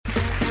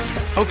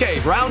Okay,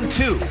 round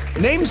 2.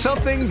 Name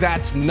something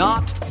that's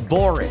not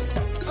boring.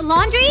 A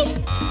laundry?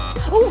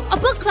 Ooh, a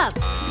book club.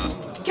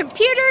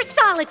 Computer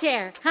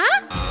solitaire,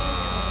 huh?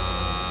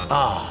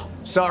 Ah,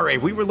 sorry,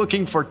 we were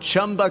looking for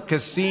Chumba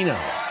Casino.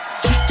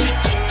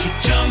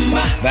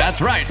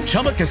 That's right,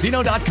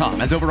 ChumbaCasino.com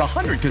has over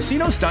 100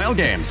 casino-style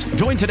games.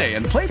 Join today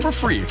and play for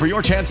free for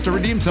your chance to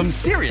redeem some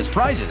serious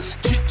prizes.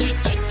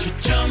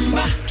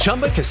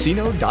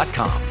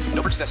 ChumbaCasino.com.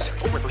 No purchase necessary.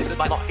 Void where prohibited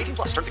by law. 18+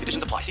 terms and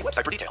conditions apply. See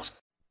website for details.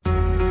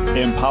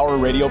 Empower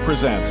Radio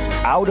presents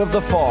Out of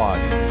the Fog.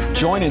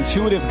 Join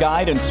intuitive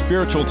guide and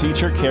spiritual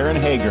teacher Karen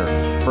Hager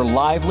for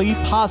lively,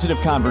 positive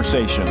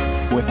conversation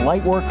with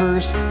light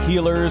workers,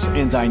 healers,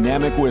 and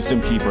dynamic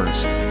wisdom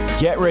keepers.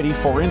 Get ready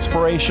for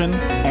inspiration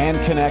and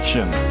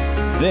connection.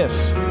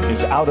 This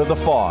is Out of the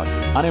Fog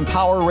on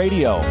Empower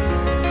Radio.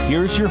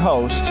 Here's your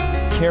host,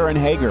 Karen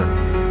Hager.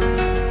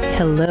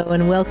 Hello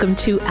and welcome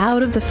to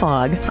Out of the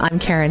Fog. I'm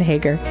Karen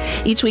Hager.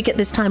 Each week at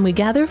this time we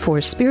gather for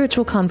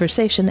spiritual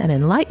conversation and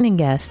enlightening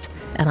guests,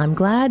 and I'm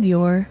glad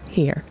you're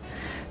here.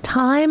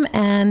 Time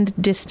and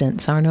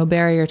distance are no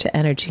barrier to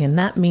energy, and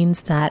that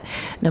means that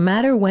no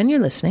matter when you're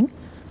listening,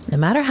 no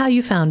matter how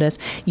you found us,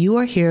 you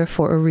are here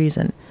for a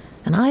reason.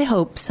 And I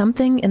hope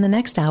something in the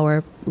next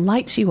hour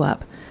lights you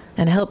up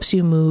and helps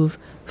you move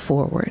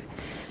forward.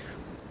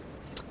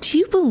 Do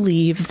you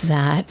believe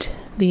that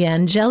the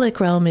angelic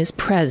realm is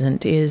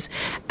present, is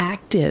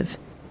active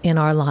in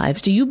our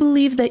lives? Do you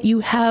believe that you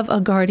have a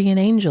guardian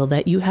angel,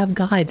 that you have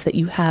guides, that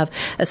you have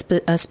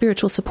a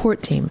spiritual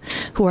support team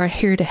who are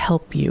here to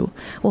help you?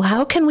 Well,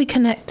 how can we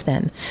connect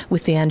then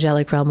with the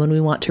angelic realm when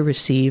we want to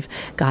receive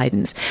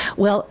guidance?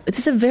 Well, this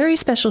is a very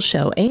special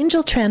show.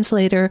 Angel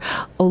translator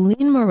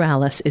Ollin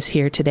Morales is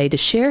here today to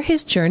share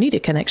his journey to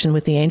connection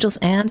with the angels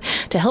and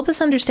to help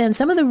us understand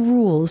some of the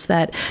rules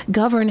that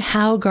govern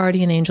how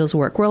guardian angels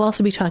work. We'll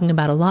also be talking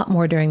about a lot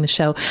more during the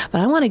show,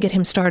 but I want to get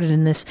him started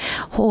in this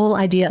whole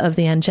idea of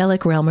the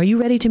angelic realm. Are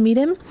you ready to meet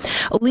him?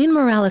 Ollin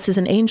Morales is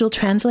an angel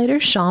translator,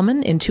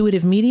 shaman,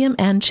 intuitive medium,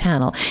 and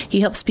channel.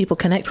 He helps people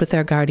connect with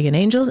their guardian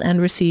angels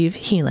and receive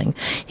healing.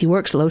 He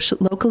works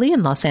locally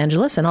in Los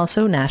Angeles and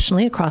also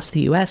nationally across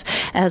the U.S.,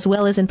 as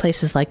well as in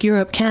places like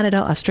Europe, Canada,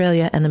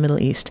 Australia, and the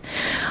Middle East.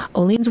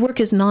 Ollin's work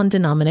is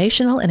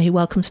non-denominational, and he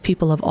welcomes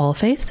people of all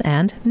faiths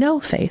and no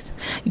faith.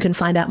 You can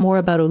find out more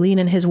about Ollin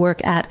and his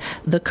work at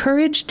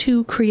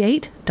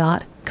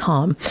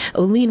thecouragetocreate.com.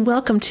 Ollin,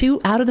 welcome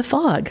to Out of the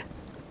Fog.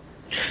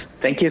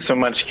 Thank you so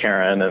much,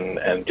 Karen,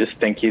 and just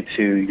thank you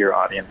to your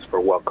audience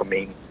for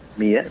welcoming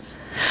me in.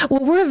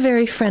 Well, we're a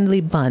very friendly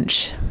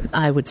bunch,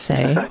 I would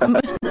say.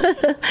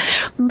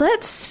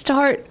 Let's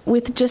start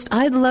with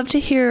I'd love to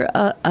hear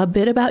a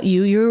bit about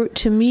you. You're,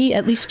 to me,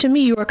 at least to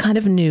me, you are kind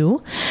of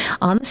new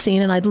on the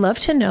scene, and I'd love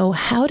to know,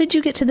 how did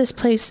you get to this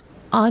place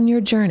on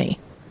your journey?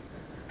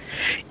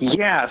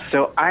 Yeah,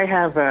 so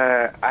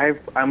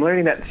I'm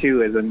learning that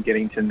too as I'm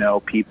getting to know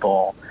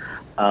people.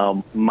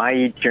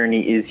 My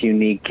journey is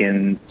unique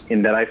in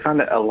that I found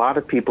that a lot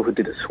of people who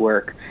do this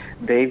work,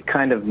 they've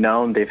kind of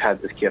known they've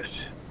had this gift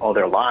all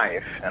their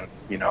life. And,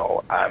 you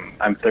know,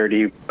 I'm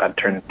 30, I've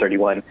turned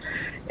 31,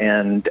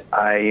 and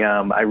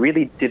I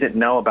really didn't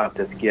know about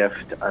this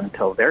gift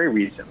until very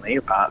recently,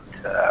 about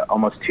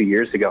almost 2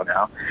 years ago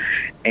now.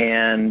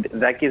 And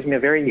that gives me a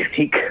very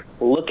unique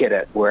look at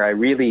it, where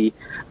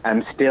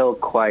I'm still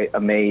quite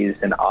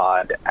amazed and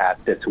awed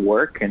at this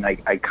work. And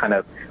I kind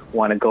of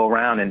want to go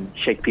around and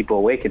shake people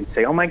awake and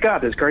say, oh my God,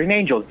 there's guardian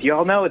angels. Do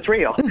y'all know it's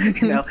real?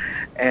 You know?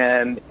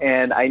 And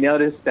I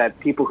noticed that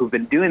people who've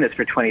been doing this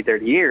for 20,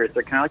 30 years,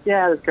 they're kind of like,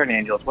 yeah, there's guardian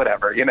angels,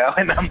 whatever, you know?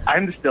 And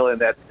I'm still in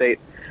that state,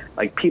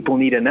 like, people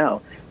need to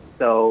know.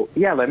 So,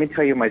 yeah, let me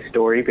tell you my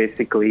story.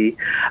 Basically,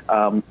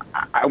 I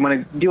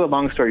want to do a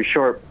long story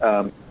short,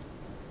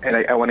 and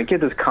I want to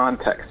give this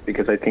context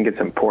because I think it's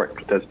important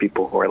for those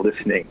people who are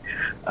listening,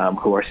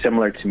 who are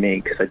similar to me,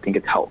 because I think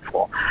it's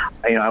helpful.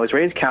 You know, I was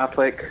raised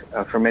Catholic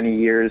for many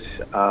years.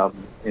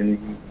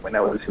 When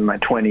I was in my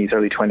early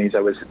 20s,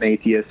 I was an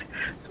atheist,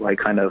 so I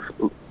kind of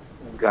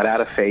got out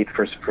of faith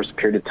for a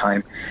period of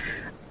time.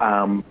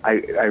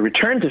 I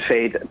returned to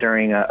faith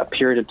during a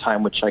period of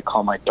time which I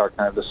call my dark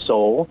night of the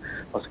soul.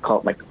 I also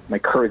call it my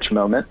courage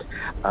moment.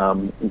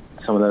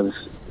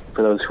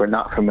 For those who are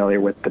not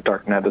familiar with the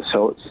dark night of the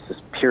soul, it's just this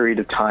period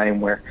of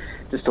time where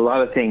just a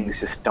lot of things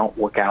just don't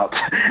work out,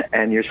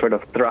 and you're sort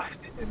of thrust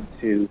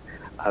into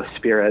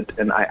spirit.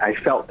 And I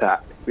felt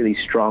that really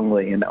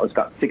strongly, and that was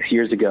about 6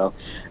 years ago.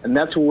 And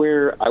that's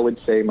where I would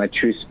say my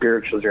true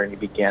spiritual journey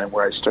began,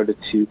 where I started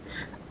to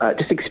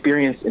just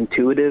experience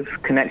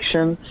intuitive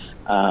connection.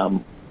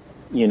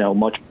 You know,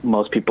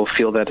 most people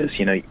feel that as,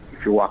 you know,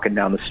 if you're walking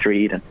down the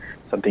street and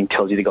something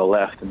tells you to go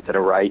left instead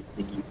of right,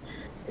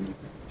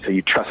 so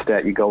you trust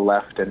that, you go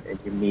left and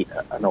you meet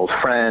an old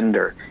friend,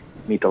 or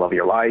you meet the love of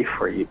your life,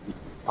 or you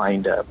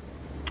find a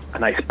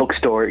nice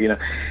bookstore, you know.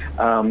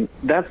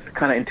 That's the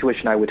kind of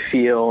intuition I would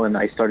feel, and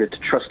I started to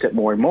trust it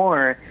more and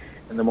more.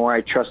 And the more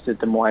I trusted,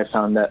 the more I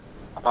found that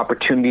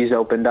opportunities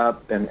opened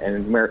up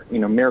and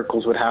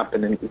miracles would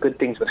happen and good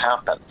things would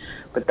happen.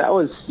 But that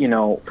was,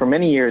 for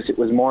many years it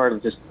was more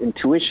of just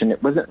intuition.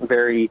 It wasn't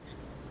very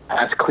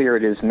as clear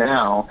it is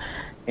now.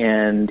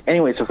 And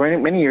anyway, so for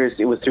many years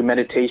it was through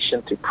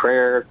meditation, through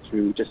prayer,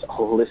 through just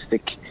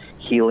holistic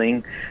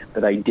healing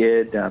that I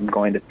did,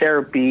 going to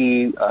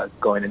therapy,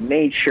 going to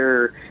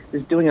nature,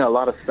 just doing a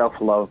lot of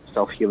self-love,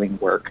 self-healing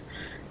work.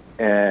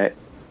 And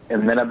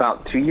then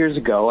about 2 years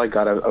ago, I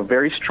got a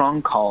very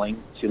strong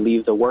calling to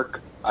leave the work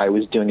I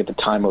was doing at the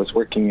time. I was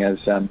working as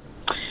a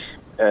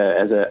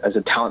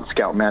talent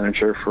scout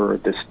manager for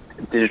this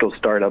digital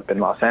startup in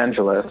Los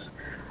Angeles.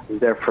 I was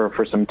there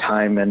for some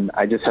time, and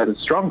I just had a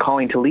strong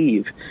calling to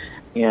leave.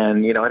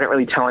 And, I didn't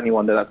really tell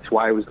anyone that that's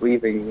why I was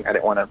leaving. I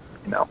didn't want to,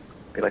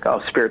 be like,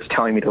 oh, Spirit's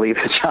telling me to leave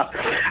the job.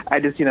 I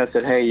just,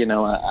 said, hey,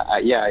 I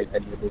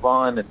need to move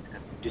on and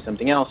do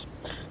something else.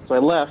 So I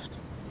left.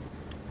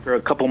 For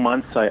a couple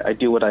months, I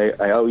do what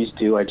I always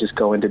do. I just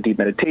go into deep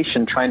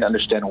meditation, trying to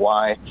understand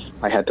why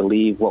I had to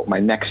leave, what my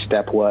next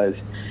step was.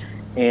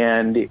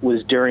 And it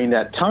was during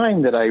that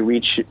time that I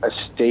reached a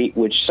state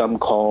which some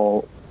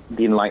call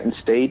the enlightened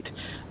state.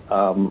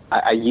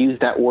 I use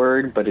that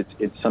word, but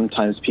it's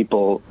sometimes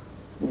people,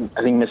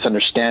 I think,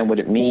 misunderstand what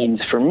it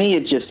means. For me,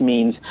 it just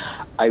means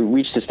I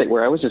reached a state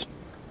where I was just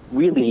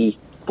really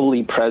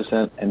fully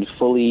present and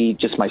fully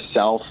just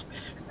myself,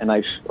 and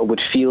I would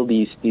feel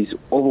these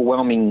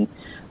overwhelming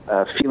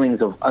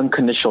feelings of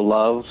unconditional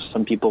love.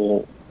 Some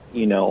people,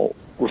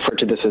 refer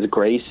to this as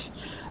grace,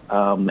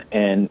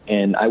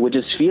 and I would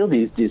just feel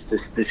this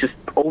just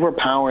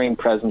overpowering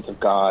presence of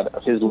God,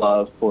 of His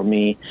love for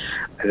me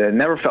that I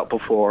never felt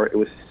before. It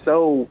was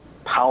so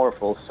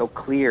powerful, so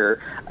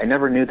clear. I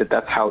never knew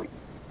that's how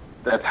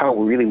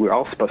really we're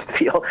all supposed to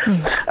feel.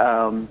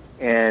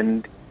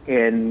 And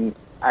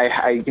I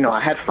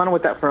had fun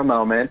with that for a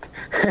moment,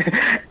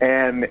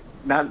 and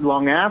not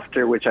long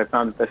after, which I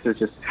found that this is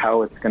just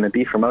how it's going to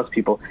be for most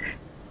people,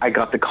 I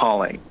got the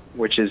calling,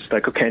 which is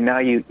like, okay, now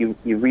you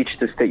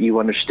reached the state, you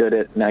understood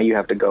it, now you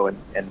have to go and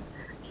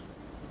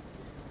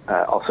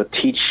also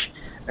teach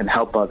and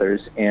help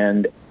others.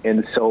 And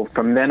so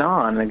from then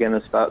on, again,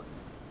 it's about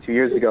 2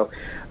 years ago,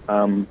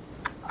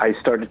 I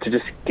started to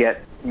just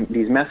get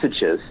these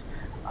messages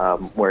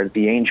where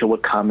the angel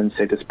would come and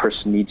say, this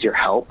person needs your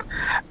help.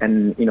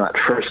 And, at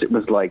first it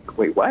was like,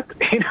 wait, what?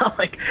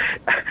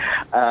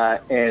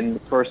 And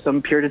for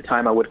some period of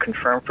time I would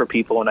confirm for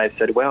people, and I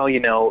said, well,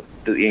 your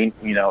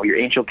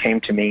angel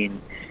came to me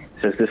and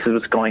says, this is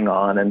what's going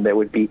on. And there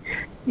would be,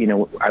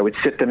 I would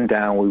sit them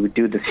down, we would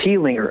do this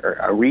healing or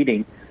a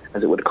reading,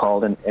 as it would be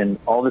called, and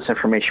all this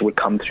information would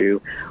come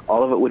through.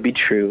 All of it would be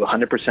true,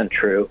 100%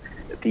 true.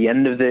 At the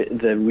end of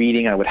the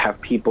reading, I would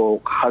have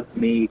people hug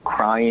me,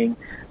 crying,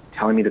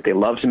 telling me that they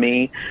loved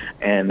me,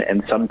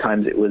 and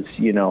sometimes it was,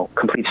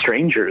 complete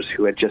strangers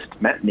who had just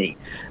met me.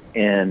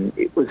 And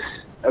it was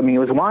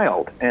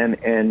wild. And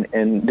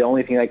the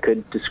only thing I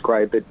could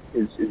describe it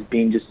is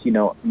being just,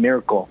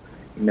 miracle,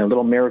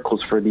 little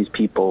miracles for these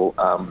people,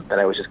 that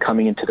I was just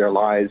coming into their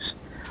lives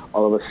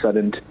all of a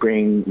sudden to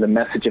bring the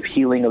message of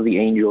healing of the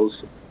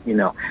angels,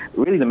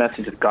 really the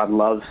message that God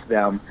loves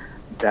them,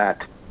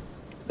 that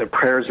their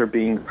prayers are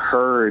being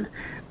heard,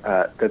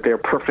 that they're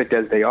perfect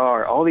as they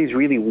are. All these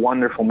really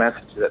wonderful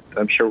messages that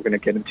I'm sure we're going to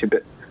get into a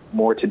bit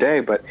more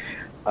today, but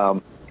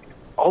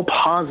all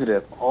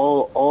positive,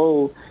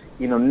 all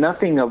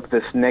nothing of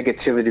this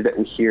negativity that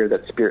we hear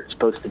that Spirit's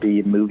supposed to be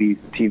in movies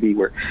and TV,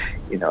 where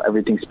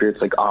everything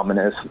Spirit's like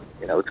ominous.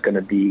 It's going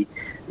to be,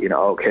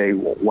 okay,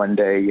 one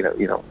day,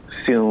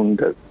 soon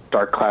the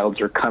dark clouds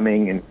are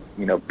coming,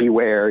 and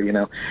beware.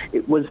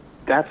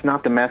 That's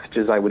not the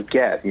messages I would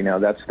get.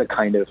 That's the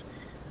kind of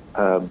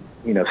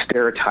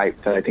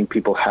stereotype that I think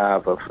people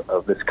have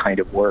of this kind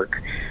of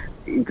work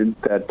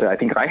that I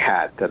think I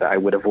had, that I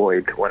would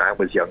avoid when I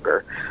was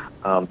younger,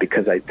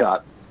 because I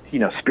thought,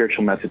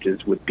 spiritual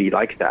messages would be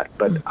like that.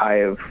 But I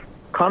have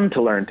come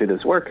to learn through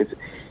this work,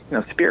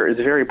 Spirit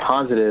is very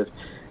positive,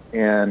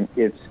 and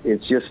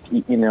it's just,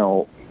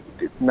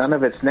 none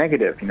of it's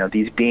negative.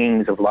 These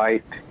beings of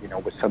light,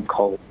 what some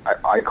call,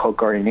 I call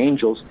guardian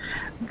angels,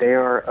 they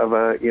are of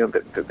a,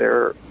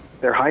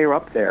 they're higher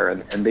up there,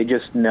 and they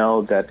just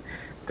know that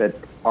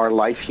our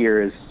life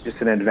here is just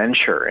an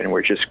adventure, and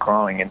we're just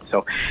growing. And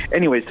so,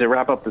 anyways, to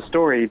wrap up the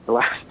story, the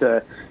last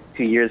 2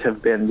 years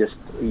have been just,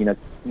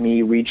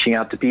 me reaching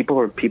out to people,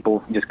 or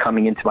people just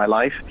coming into my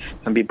life.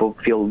 Some people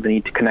feel the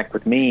need to connect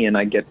with me, and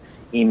I get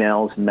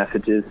emails and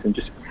messages, and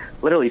just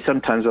literally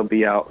sometimes I'll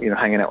be out,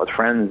 hanging out with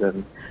friends,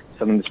 and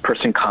this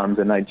person comes,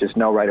 and I just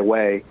know right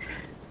away,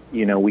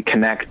 we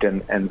connect,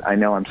 and I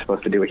know I'm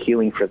supposed to do a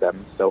healing for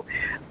them. So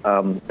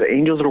the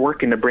angels are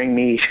working to bring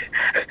me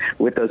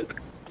with those,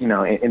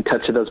 in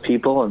touch with those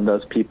people, and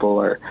those people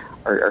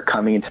are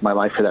coming into my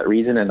life for that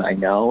reason. And I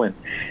know, and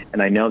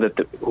I know that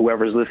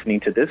whoever's listening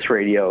to this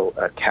radio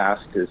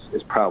cast is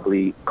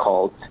probably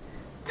called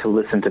to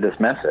listen to this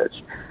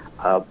message.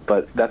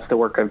 But that's the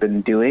work I've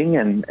been doing,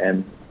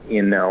 and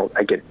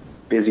I get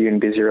busier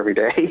and busier every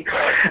day,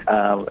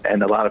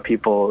 and a lot of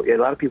people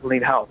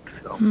need help.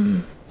 So.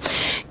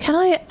 Can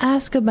I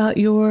ask about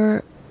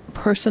your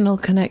personal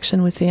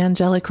connection with the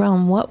angelic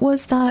realm? What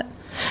was that?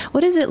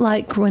 What is it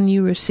like when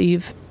you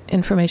receive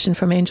information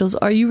from angels?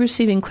 Are you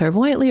receiving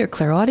clairvoyantly or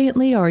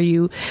clairaudiently? Are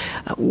you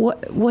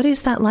what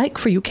is that like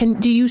for you?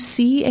 Do you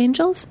see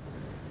angels?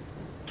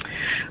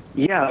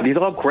 Yeah, these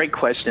are all great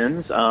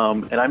questions,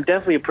 and I'm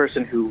definitely a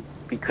person who,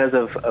 because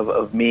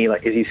of me,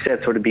 like as you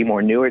said, sort of be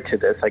more newer to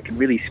this, I can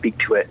really speak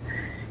to it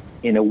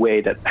in a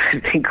way that I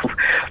think,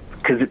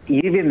 because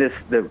even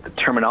the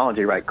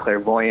terminology, right,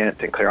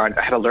 clairvoyant and clairaudient,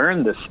 I had to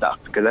learn this stuff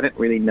because I didn't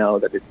really know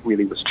that it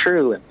really was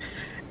true,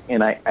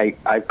 and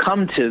I've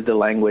come to the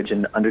language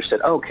and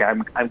understood, okay,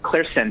 I'm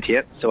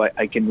clairsentient, so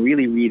I can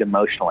really read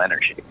emotional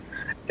energy,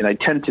 and I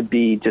tend to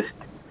be just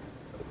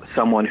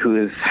someone who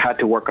has had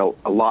to work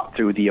a lot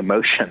through the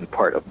emotion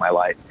part of my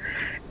life.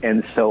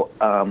 And so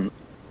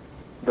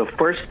the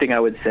first thing I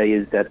would say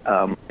is that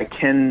I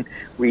can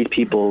read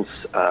people's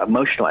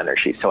emotional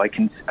energy. So I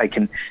can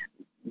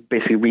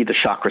basically read the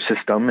chakra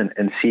system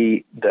and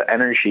see the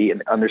energy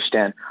and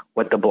understand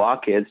what the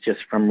block is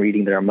just from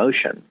reading their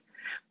emotions.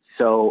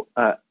 So,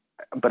 but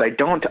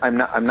I'm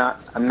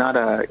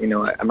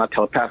not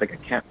telepathic. I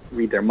can't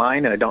read their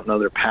mind, and I don't know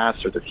their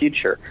past or their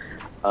future.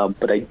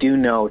 But I do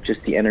know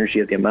just the energy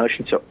of the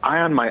emotion. So I,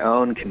 on my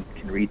own, can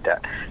read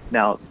that.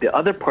 Now, the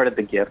other part of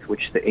the gift,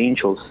 which the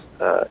angels,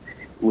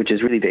 which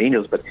is really the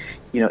angels, but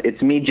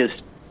it's me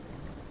just.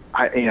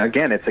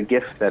 Again, it's a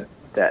gift that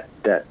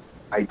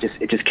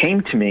it just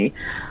came to me,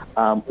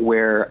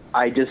 where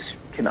I just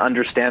can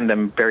understand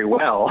them very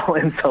well,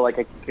 and so like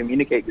I can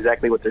communicate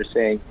exactly what they're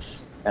saying.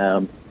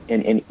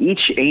 And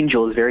each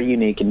angel is very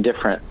unique and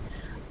different.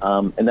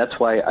 And that's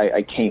why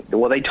I came,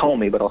 well, they told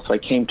me, but also I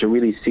came to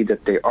really see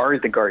that they are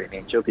the guardian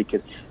angel,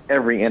 because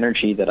every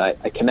energy that I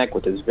connect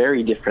with is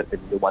very different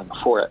than the one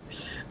before it.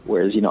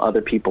 Whereas,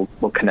 other people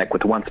will connect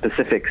with one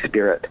specific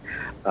spirit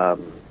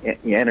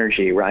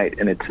energy, right?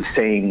 And it's the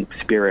same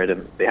spirit,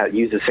 and they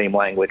use the same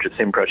language, the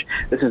same approach.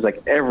 This is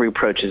like every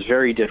approach is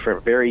very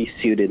different, very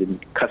suited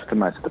and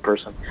customized to the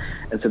person.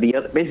 And so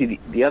basically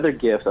the other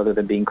gift, other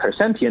than being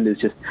clairsentient, is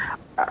just,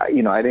 I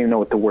didn't even know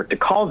what the word to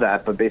call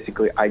that, but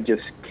basically I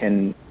just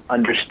can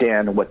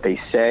understand what they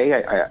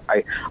say.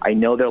 I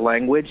know their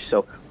language.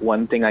 So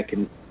one thing I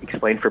can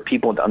explain for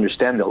people to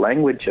understand the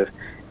language of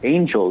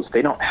angels,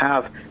 they don't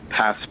have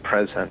past,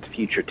 present,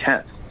 future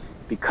tense,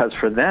 because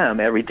for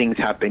them everything's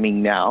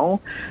happening now.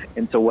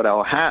 And so what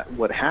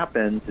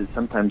happens is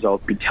sometimes I'll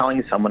be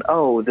telling someone,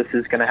 oh, this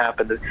is going to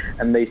happen,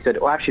 and they said,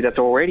 oh, actually that's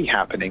already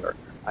happening,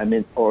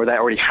 or that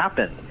already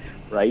happened,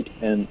 right?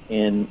 And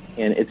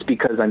it's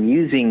because I'm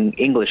using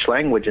English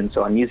language, and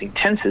so I'm using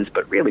tenses,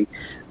 but really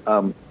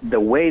the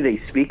way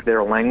they speak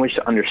their language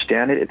to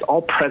understand it, it's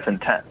all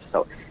present tense.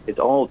 So it's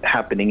all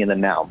happening in the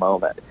now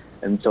moment.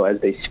 And so as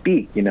they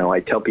speak,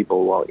 I tell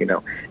people, well,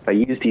 if I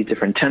use these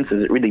different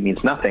tenses, it really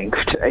means nothing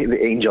to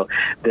the angel.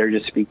 They're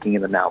just speaking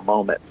in the now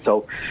moment.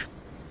 So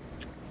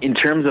in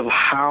terms of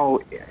how,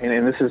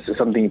 and this is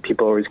something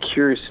people are always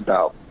curious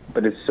about,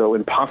 but it's so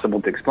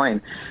impossible to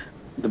explain,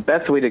 the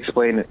best way to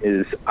explain it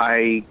is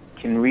I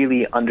can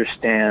really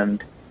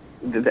understand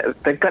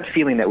that gut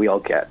feeling that we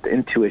all get, the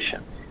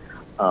intuition.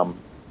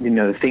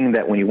 The thing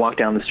that when you walk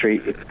down the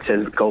street, it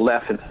says go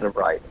left instead of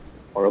right,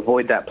 or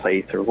avoid that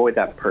place, or avoid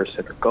that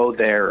person, or go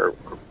there, or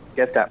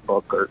get that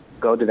book, or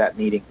go to that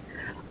meeting.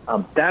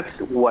 That's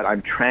what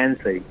I'm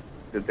translating.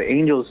 The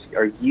angels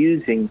are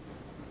using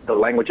the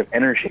language of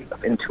energy,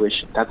 of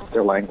intuition. That's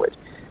their language.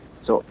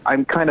 So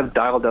I'm kind of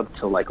dialed up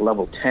to like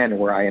level 10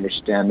 where I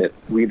understand it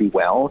really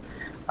well.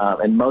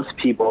 And most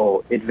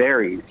people, it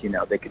varies.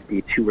 They could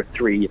be 2 or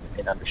 3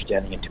 in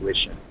understanding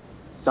intuition.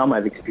 Some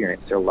I've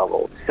experienced are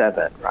level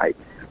 7, right?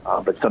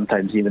 But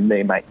sometimes even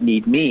they might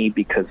need me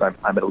because I'm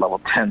at a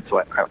level 10,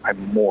 so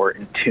I'm more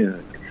in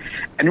tune.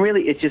 And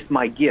really, it's just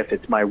my gift.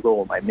 It's my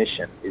role, my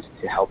mission is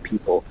to help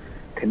people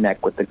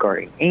connect with the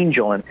guardian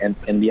angel. And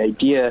the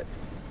idea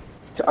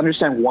to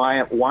understand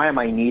why am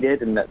I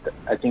needed, and that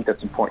I think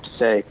that's important to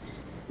say,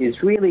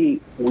 is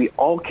really we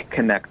all can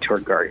connect to our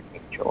guardian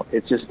angel.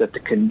 It's just that the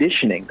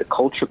conditioning, the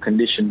cultural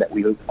condition that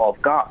we all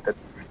got, that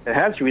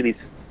has really,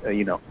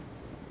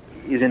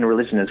 is in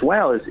religion as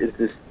well, is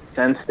this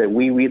sense that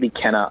we really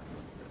cannot,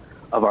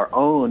 of our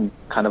own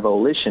kind of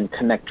volition,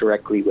 connect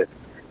directly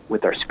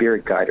with our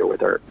spirit guide or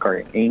with our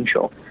guardian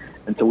angel.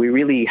 And so we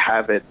really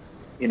have it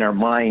in our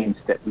minds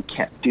that we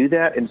can't do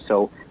that. And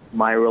so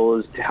my role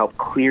is to help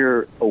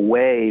clear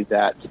away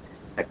that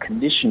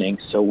conditioning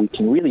so we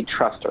can really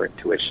trust our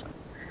intuition.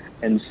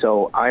 And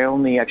so I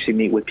only actually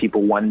meet with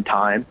people one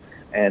time,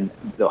 and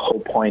the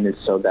whole point is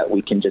so that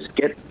we can just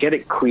get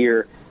it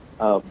clear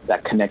of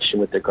that connection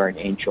with their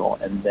guardian angel,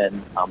 and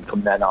then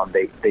from then on,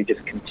 they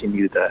just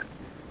continue the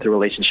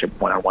relationship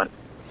one-on-one.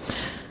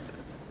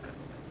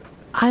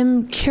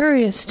 I'm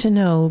curious to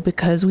know,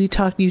 because you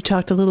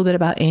talked a little bit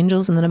about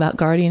angels, and then about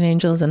guardian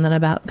angels, and then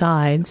about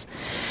guides.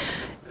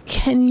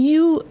 Can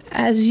you,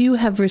 as you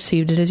have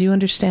received it, as you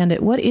understand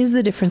it, what is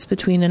the difference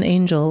between an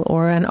angel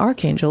or an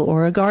archangel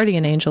or a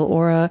guardian angel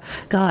or a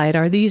guide?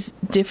 Are these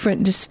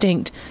different,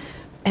 distinct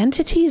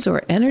entities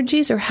or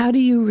energies, or how do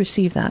you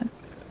receive that?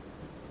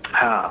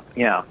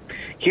 Yeah.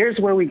 Here's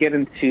where we get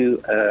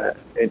into,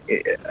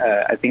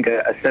 I think,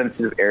 a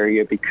sensitive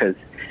area, because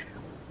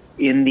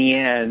in the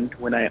end,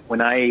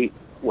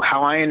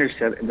 how I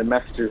understand and the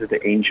messages that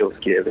the angels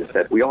give is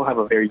that we all have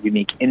a very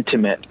unique,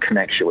 intimate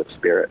connection with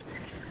spirit.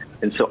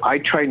 And so I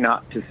try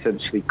not to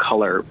essentially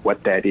color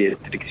what that is,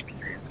 that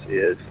experience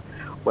is.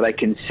 What I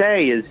can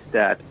say is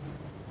that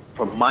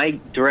from my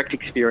direct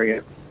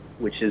experience,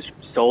 which is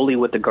solely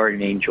with the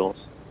guardian angels,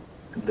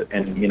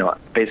 and,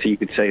 basically you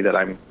could say that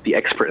I'm the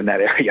expert in that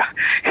area,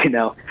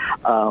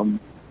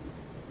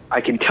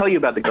 I can tell you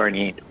about the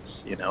guardian angels,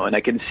 and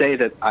I can say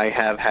that I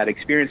have had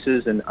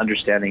experiences and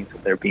understandings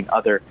of there being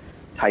other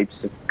types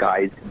of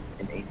guides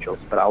and angels,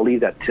 but I'll leave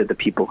that to the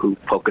people who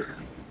focus,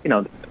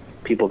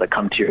 people that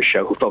come to your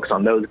show who focus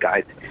on those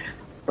guides.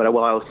 But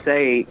what I'll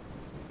say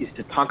is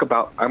I'm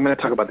going to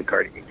talk about the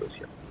guardian angels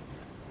here.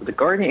 The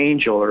guardian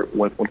angel, or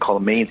what we call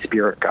a main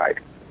spirit guide,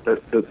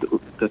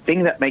 the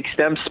thing that makes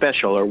them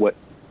special, or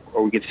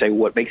we could say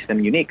what makes them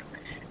unique,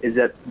 is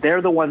that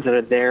they're the ones that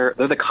are there.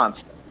 They're the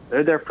constant.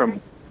 They're there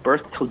from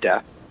birth till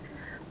death.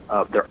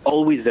 They're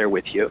always there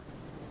with you.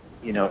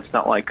 It's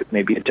not like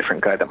maybe a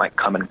different guide that might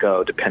come and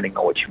go depending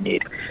on what you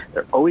need.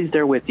 They're always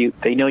there with you.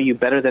 They know you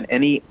better than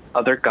any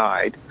other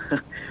guide.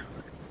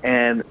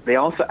 And they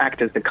also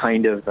act as the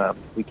kind of,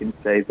 we can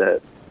say,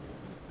 the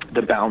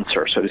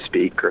bouncer, so to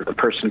speak, or the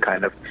person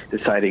kind of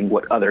deciding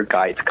what other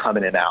guides come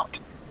in and out,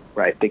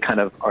 right? They kind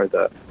of are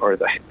the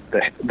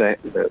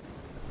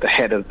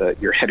head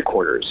of your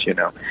headquarters,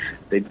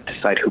 They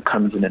decide who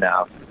comes in and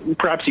out.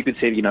 Perhaps you could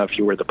say, if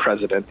you were the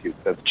president,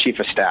 the chief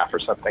of staff or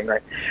something,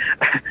 right?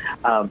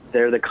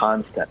 They're the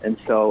constant. And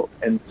so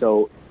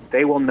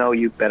they will know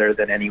you better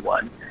than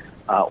anyone.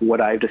 What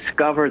I've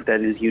discovered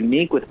that is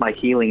unique with my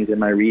healings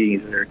and my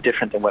readings, and they're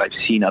different than what I've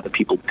seen other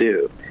people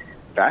do,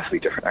 vastly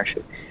different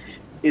actually,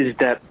 is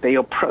that they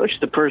approach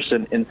the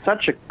person in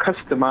such a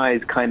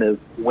customized kind of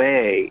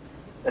way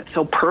that's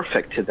so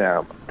perfect to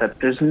them that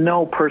there's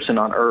no person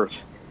on earth,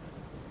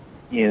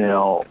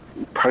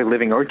 probably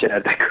living or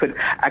dead, that could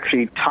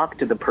actually talk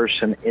to the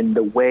person in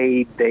the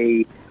way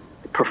they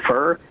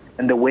prefer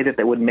and the way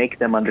that would make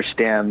them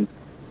understand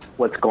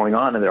what's going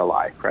on in their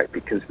life, right?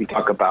 Because we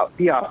talk about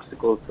the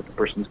obstacles that the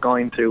person's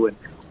going through and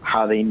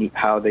how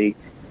they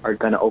are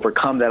going to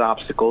overcome that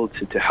obstacle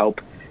to help,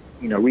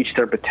 reach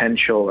their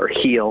potential or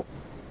heal.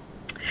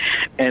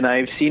 And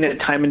I've seen it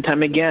time and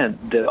time again.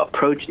 The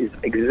approach is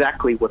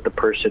exactly what the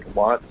person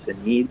wants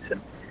and needs,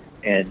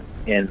 and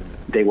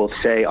they will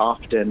say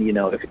often,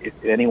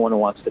 if anyone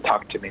wants to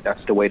talk to me,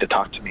 that's the way to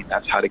talk to me.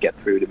 That's how to get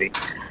through to me.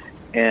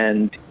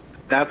 And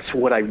that's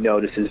what I've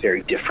noticed is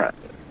very different.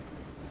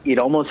 It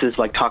almost is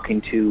like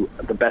talking to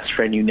the best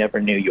friend you never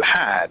knew you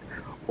had,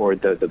 or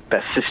the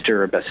best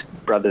sister or best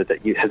brother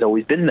that has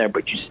always been there,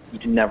 but you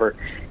never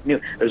knew.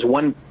 There's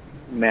one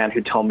man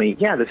who told me,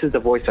 yeah, this is the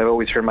voice I've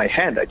always heard in my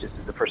head. It's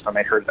the first time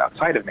I heard it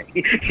outside of me,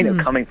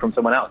 coming from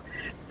someone else.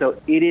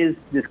 So it is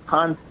this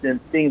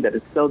constant thing that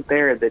is so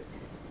there that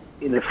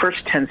in the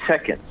first 10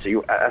 seconds,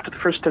 after the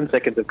first 10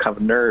 seconds of kind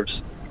of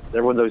nerves,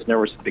 everyone knows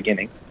nervous at the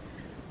beginning.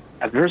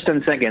 After the first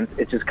 10 seconds,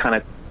 it just kind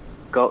of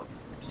go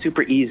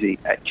super easy,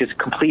 just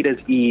complete as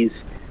ease,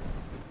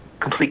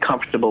 complete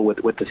comfortable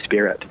with the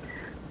spirit.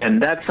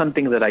 And that's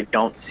something that I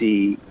don't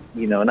see,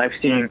 and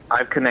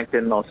I've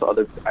connected, and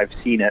also I've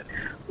seen it,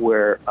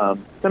 where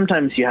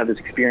sometimes you have this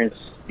experience,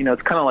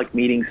 it's kind of like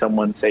meeting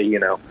someone, say,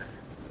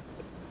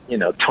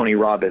 Tony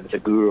Robbins, a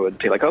guru, and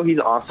say like, oh, he's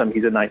awesome,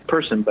 he's a nice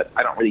person, but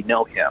I don't really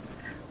know him,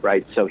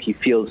 right? So he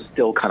feels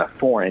still kind of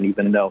foreign,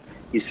 even though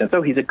he says,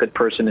 oh, he's a good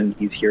person and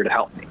he's here to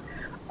help me.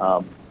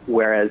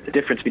 Whereas the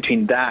difference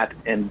between that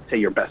and, say,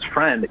 your best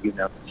friend that you've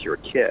known since you were a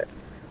kid,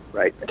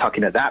 right, and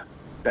talking to that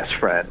best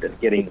friend and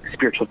getting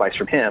spiritual advice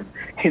from him,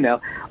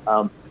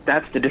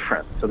 that's the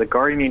difference. So the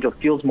guardian angel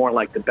feels more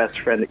like the best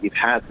friend that you've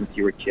had since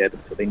you were a kid,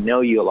 so they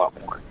know you a lot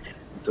more.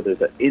 And so there's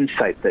an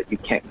insight that you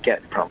can't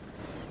get from,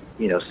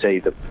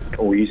 say,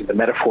 we're using the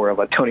metaphor of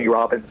a Tony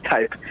Robbins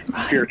type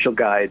spiritual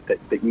guide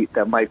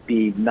that might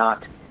be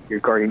not your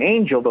guardian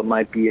angel, but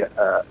might be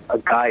a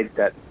guide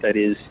that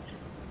is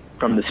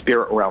from the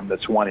spirit realm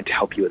that's wanting to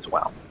help you as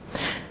well.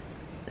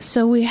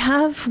 So we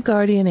have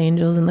guardian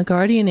angels, and the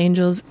guardian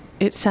angels,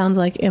 it sounds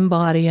like,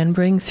 embody and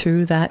bring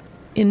through that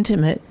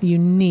intimate,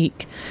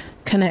 unique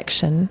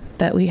connection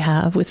that we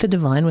have with the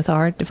divine, with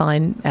our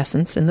divine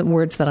essence, in the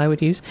words that I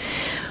would use.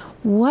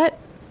 What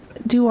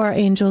do our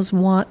angels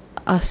want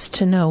us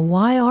to know?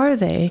 Why are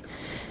they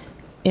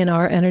in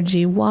our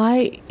energy?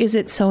 Why is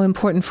it so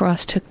important for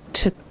us to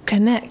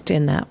connect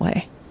in that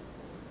way?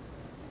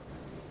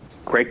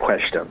 Great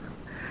question.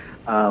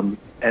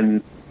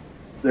 And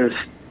there's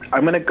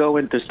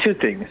two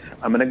things.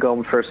 I'm going to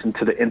go first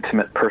into the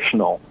intimate,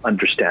 personal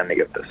understanding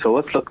of this. So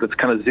let's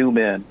kind of zoom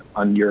in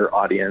on your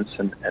audience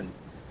and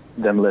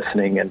them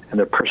listening and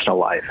their personal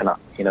life,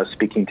 and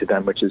speaking to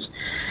them, which is,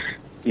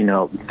 you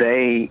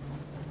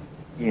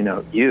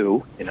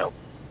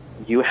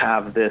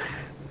have this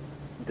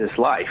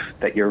life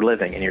that you're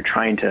living, and you're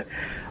trying to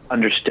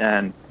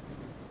understand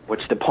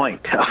what's the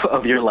point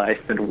of your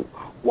life, and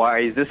why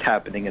is this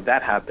happening and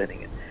that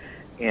happening?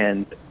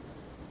 And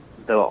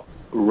the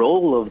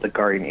role of the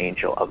guardian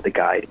angel, of the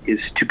guide,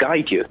 is to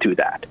guide you through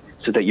that,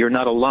 so that you're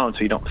not alone, so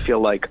you don't feel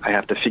like I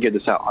have to figure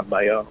this out on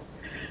my own.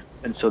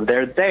 And so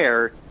they're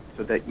there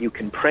so that you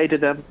can pray to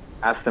them,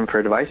 ask them for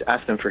advice,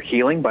 ask them for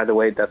healing. By the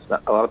way, a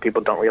lot of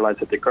people don't realize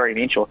that the guardian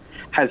angel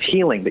has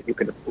healing that you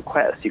can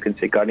request. You can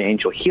say, guardian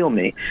angel, heal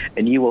me,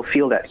 and you will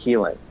feel that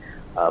healing.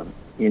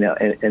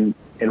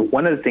 And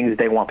one of the things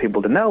they want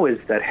people to know is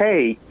that,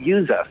 hey,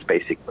 use us,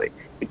 basically.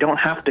 You don't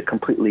have to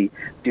completely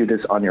do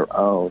this on your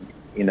own,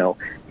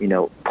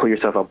 pull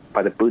yourself up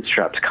by the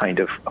bootstraps kind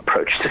of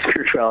approach to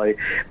spirituality,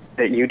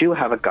 that you do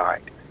have a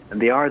guide,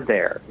 and they are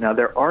there. Now,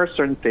 there are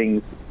certain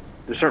things,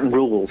 there's certain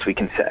rules, we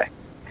can say.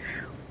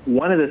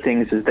 One of the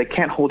things is they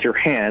can't hold your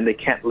hand, they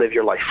can't live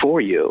your life for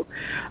you,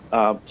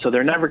 so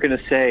they're never going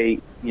to say,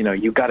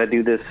 you got to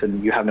do this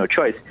and you have no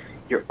choice.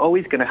 You're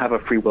always going to have a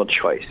free will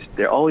choice.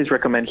 They always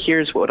recommend,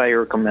 here's what I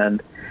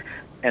recommend,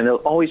 and they'll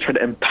always try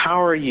to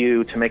empower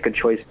you to make a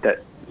choice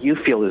that you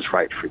feel is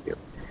right for you.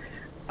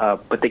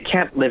 But they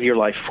can't live your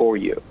life for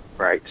you,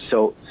 right?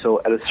 So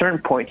at a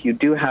certain point, you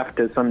do have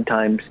to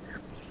sometimes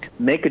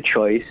make a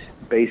choice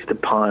based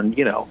upon,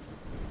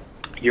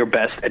 your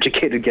best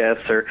educated guess,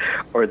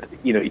 or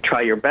you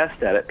try your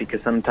best at it,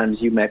 because sometimes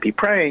you might be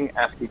praying,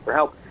 asking for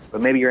help,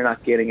 but maybe you're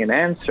not getting an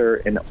answer.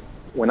 And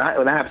when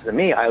that happens to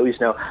me, I always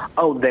know,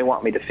 oh, they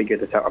want me to figure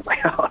this out on my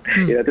own.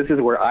 This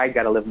is where I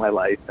got to live my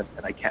life, and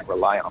I can't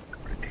rely on them.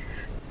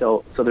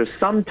 So there's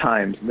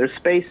sometimes, there's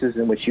spaces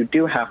in which you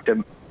do have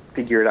to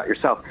figure it out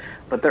yourself.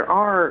 But there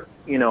are,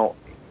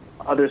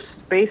 other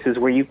spaces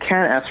where you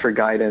can ask for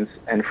guidance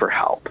and for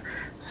help.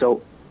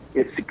 So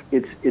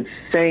it's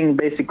saying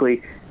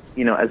basically,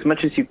 as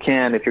much as you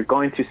can, if you're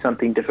going through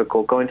something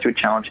difficult, going through a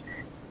challenge,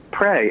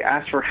 pray,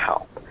 ask for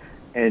help,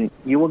 and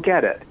you will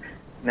get it.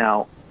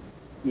 Now,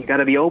 you got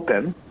to be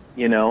open,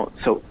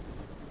 So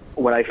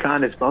what I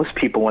found is most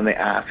people, when they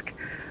ask,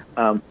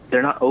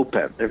 they're not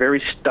open. They're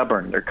very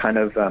stubborn. They're kind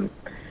of,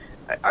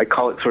 I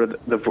call it sort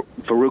of the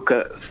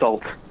Veruca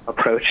Salt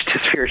approach to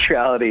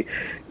spirituality.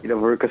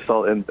 Veruca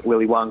Salt and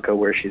Willy Wonka,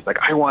 where she's like,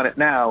 I want it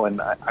now,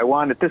 and I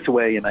want it this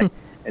way,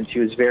 and she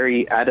was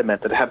very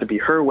adamant that it had to be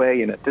her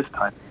way and at this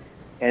time.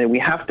 And we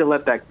have to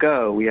let that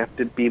go. We have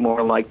to be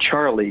more like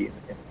Charlie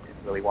in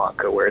Willy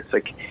Wonka, where it's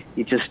like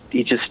he just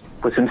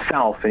was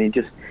himself, and he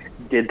just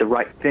did the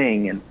right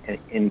thing,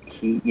 and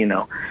he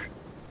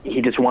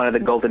just wanted the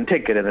golden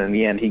ticket, and in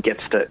the end he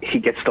gets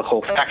the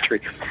whole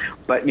factory.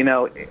 But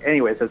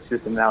anyways, that's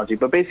just an analogy.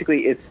 But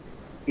basically,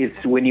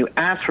 it's when you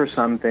ask for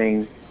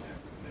something,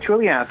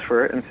 truly ask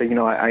for it and say,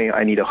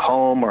 I need a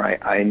home, or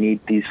I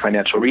need these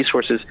financial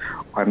resources,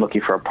 or I'm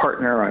looking for a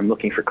partner, or I'm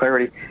looking for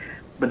clarity.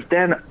 But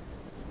then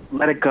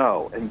let it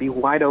go and be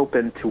wide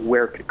open to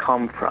where it could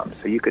come from.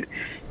 So you could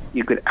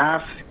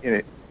ask,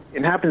 it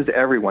happens to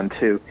everyone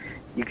too.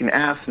 You can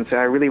ask and say,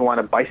 I really want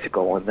a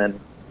bicycle, and then,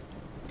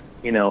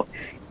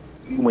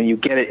 when you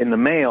get it in the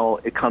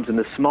mail, it comes in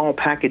this small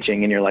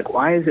packaging, and you're like,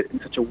 why is it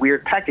in such a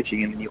weird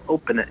packaging? And then you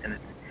open it, and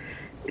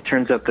it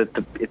turns out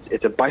that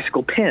it's a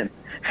bicycle pin.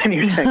 And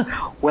you're saying,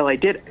 well, I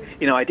did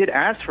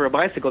ask for a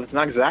bicycle. That's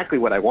not exactly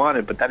what I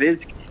wanted, but that is,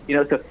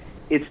 so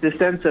it's the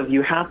sense of,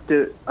 you have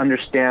to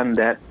understand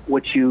that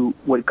what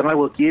God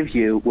will give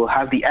you will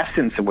have the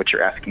essence of what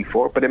you're asking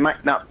for, but it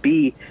might not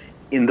be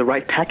in the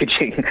right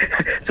packaging.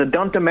 So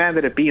don't demand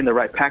that it be in the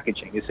right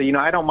packaging. So,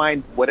 I don't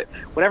mind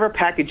whatever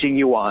packaging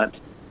you want.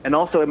 And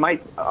also,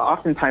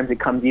 oftentimes it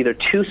comes either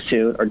too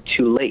soon or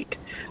too late.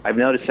 I've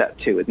noticed that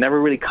too. It never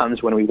really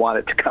comes when we want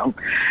it to come.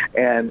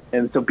 And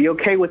so be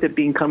okay with it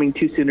coming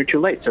too soon or too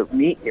late. So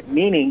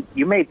meaning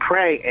you may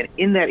pray, and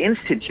in that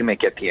instant you may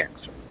get the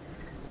answer.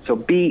 So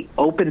be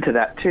open to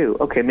that too.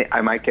 Okay,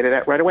 I might get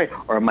it right away,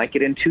 or I might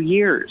get it in 2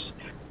 years,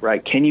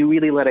 right? Can you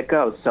really let it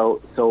go?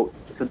 So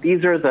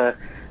these are the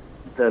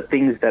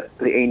things that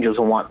the angels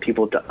want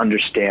people to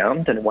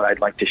understand, and what I'd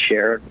like to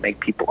share and make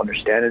people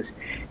understand is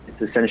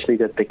it's essentially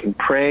that they can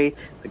pray.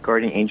 The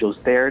guardian angel's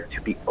there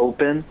to be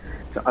open,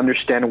 to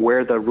understand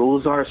where the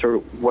rules are, so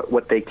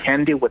what they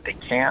can do, what they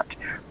can't,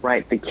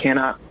 right? They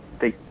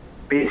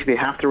basically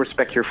have to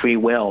respect your free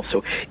will.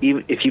 So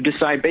even if you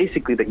decide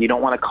basically that you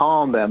don't want to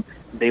call on them,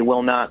 they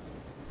will not,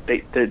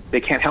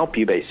 they can't help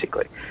you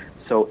basically.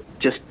 So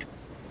just,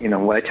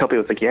 what I tell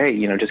people is like,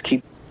 hey, just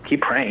keep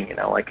praying,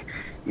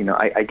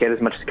 I get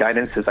as much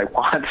guidance as I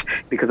want,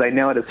 because I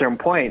know at a certain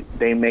point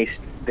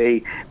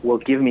they will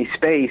give me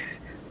space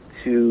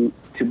to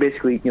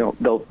basically,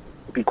 they'll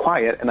be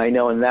quiet, and I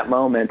know in that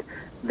moment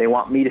they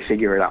want me to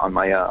figure it out on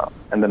my own,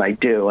 and then I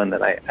do, and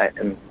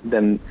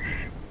then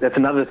that's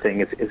another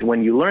thing is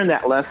when you learn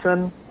that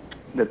lesson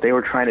that they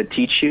were trying to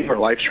teach you, or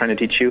life's trying to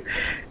teach you,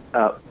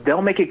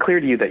 they'll make it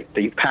clear to you that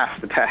you've passed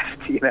the test,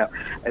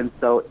 And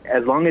so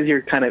as long as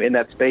you're kind of in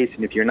that space,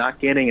 and if you're not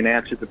getting an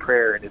answer to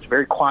prayer and it's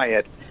very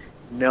quiet,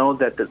 know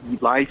that the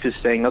life is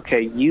saying,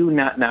 okay, you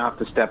now have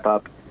to step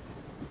up,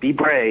 be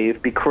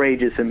brave, be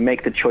courageous, and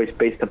make the choice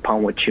based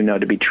upon what you know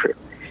to be true.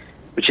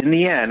 Which in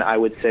the end, I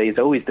would say, is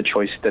always the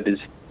choice that is,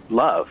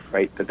 love,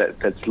 right?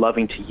 That's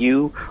loving to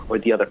you or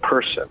the other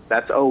person.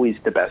 That's always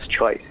the best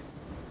choice.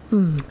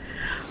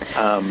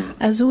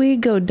 As we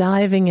go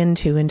diving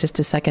into in just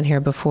a second here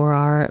before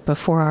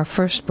our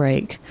first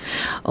break,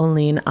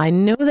 Ollin, I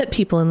know that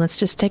people, and let's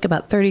just take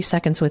about 30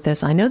 seconds with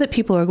this, I know that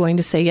people are going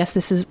to say, yes,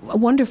 this is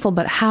wonderful,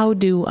 but how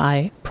do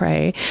I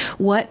pray?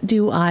 What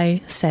do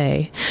I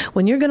say?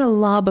 When you're going to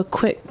lob a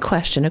quick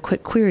question, a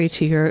quick query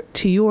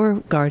to your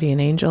guardian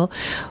angel,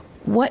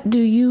 what do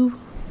you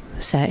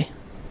say?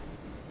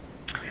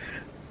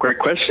 Great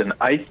question.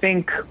 I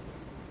think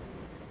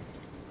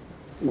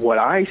what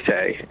I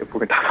say, if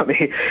we're going to talk about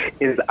me,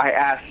 is I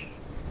ask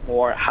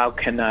more, how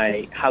can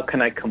I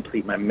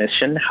complete my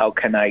mission? How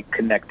can I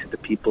connect to the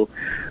people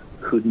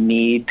who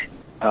need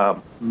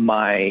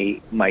my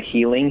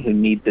healing, who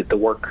need the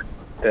work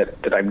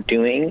that I'm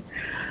doing?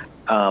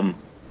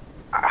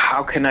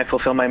 How can I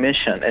fulfill my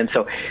mission? And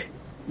so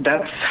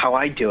that's how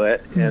I do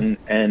it.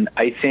 And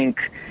I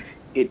think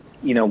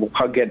we'll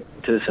probably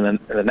get to this in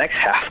the next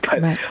half,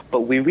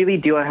 but we really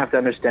do have to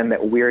understand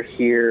that we're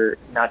here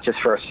not just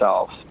for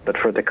ourselves, but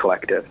for the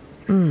collective.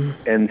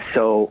 And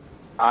so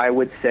I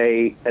would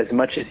say, as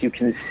much as you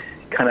can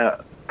kind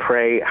of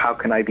pray, how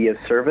can I be of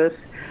service?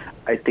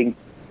 I think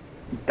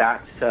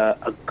that's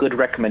a good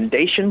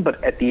recommendation,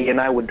 but at the end,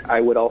 I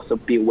would also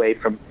be away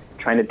from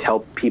trying to tell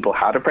people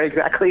how to pray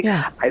exactly.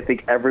 Yeah. I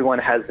think everyone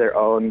has their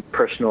own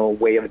personal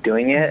way of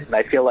doing it, and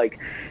I feel like,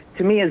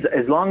 to me,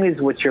 as long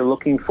as what you're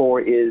looking for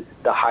is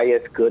the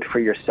highest good for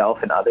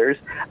yourself and others,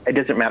 it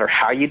doesn't matter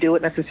how you do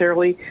it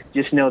necessarily.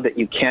 Just know that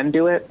you can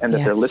do it and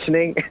that they're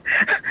listening,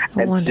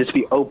 and just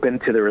be open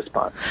to the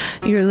response.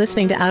 You're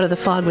listening to Out of the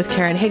Fog with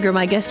Karen Hager.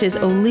 My guest is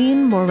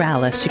Ollin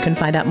Morales. You can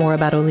find out more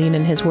about Ollin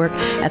and his work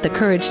at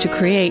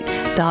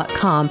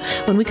thecouragetocreate.com.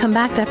 When we come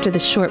back after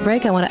this short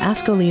break, I want to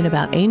ask Ollin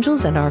about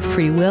angels and our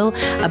free will,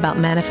 about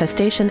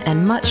manifestation,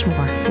 and much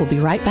more. We'll be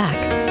right back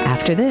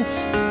after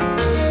this.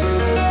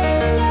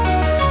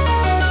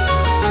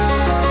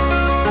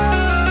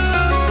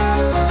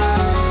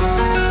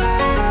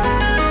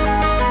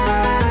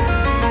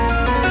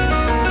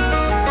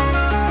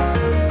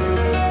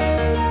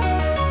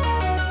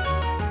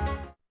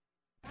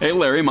 Hey,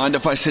 Larry, mind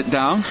if I sit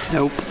down?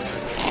 Nope.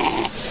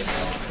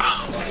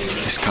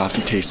 This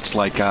coffee tastes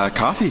like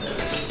coffee.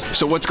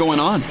 So what's going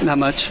on? Not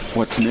much.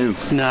 What's new?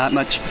 Not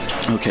much.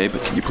 Okay,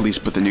 but can you please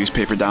put the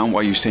newspaper down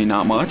while you say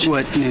not much?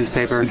 What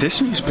newspaper? This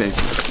newspaper.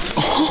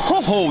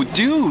 Oh,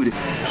 dude.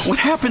 What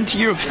happened to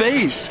your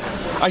face?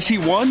 I see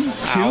 1,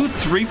 2,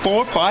 3,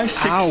 4, 5,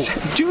 6. Ow.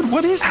 7. Dude,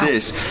 what is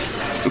this?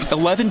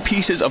 11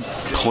 pieces of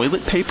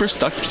toilet paper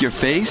stuck to your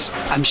face?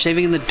 I'm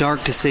shaving in the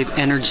dark to save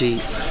energy.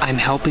 I'm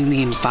helping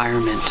the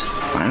environment.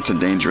 That's a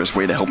dangerous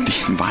way to help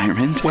the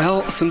environment.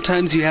 Well,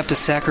 sometimes you have to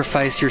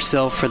sacrifice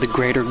yourself for the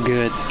greater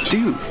good.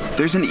 Dude,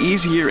 there's an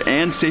easier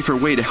and safer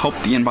way to help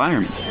the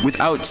environment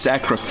without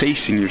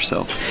sacrificing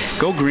yourself.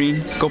 Go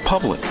green, go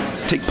public.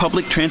 Take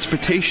public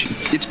transportation.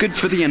 It's good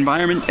for the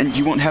environment and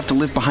you won't have to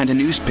live behind a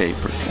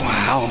newspaper.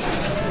 Wow.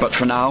 But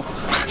for now,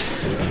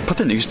 put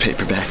the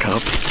newspaper back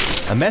up.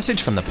 A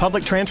message from the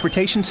public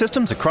transportation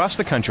systems across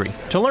the country.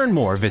 To learn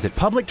more, visit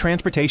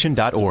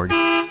publictransportation.org.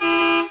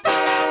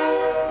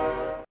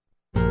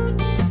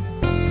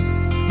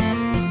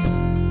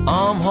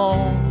 I'm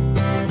home,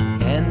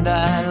 and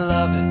I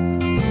love it.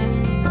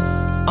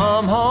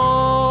 I'm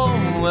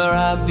home where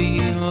I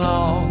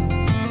belong.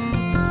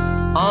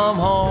 I'm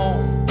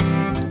home,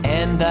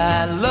 and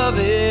I love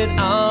it.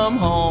 I'm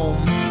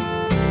home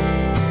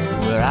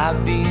where I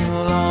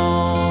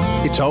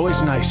belong. It's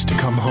always nice to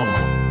come home.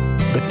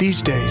 But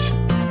these days,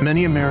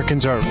 many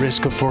Americans are at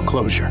risk of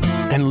foreclosure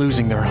and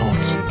losing their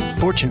homes.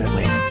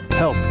 Fortunately,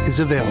 help is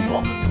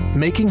available.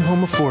 Making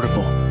Home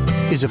Affordable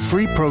is a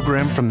free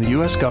program from the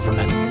U.S.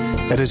 government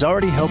that has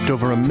already helped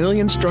over 1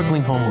 million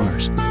struggling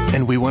homeowners,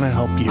 and we want to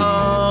help you.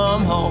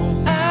 I'm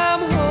home,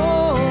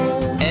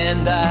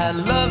 and I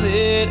love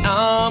it.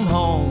 I'm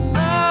home.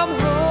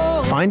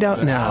 Find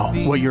out now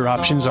what your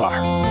options are.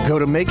 Go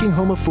to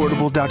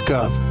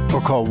makinghomeaffordable.gov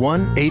or call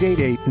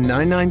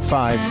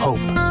 1-888-995-HOPE.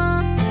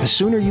 The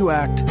sooner you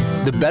act,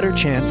 the better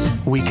chance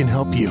we can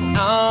help you.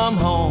 I'm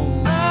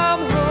home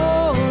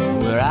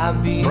where I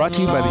belong. Brought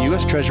to you by the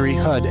U.S. Treasury,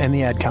 HUD, and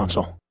the Ad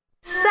Council.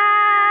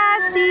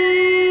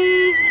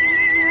 Sassy!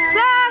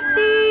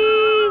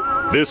 Sassy!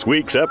 This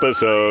week's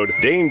episode,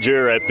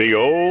 Danger at the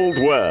Old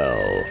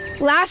Well.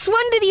 Last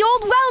one to the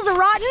old well's a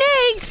rotten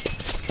egg.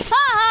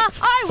 Ha!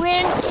 I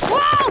win.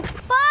 Whoa!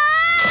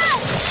 Ah!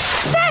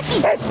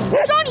 Sassy!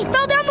 Johnny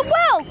fell down the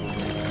well.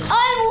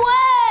 I'm wet.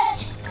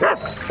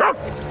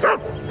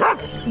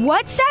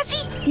 What,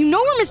 Sassy? You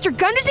know where Mr.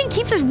 Gunderson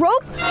keeps his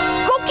rope?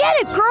 Go get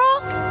it,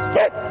 girl!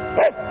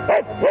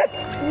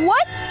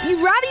 What?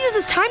 You'd rather use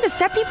this time to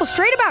set people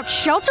straight about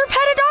shelter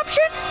pet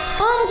adoption?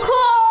 I'm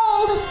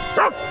cold!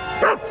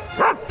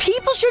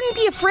 People shouldn't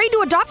be afraid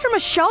to adopt from a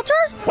shelter?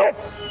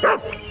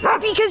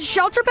 Because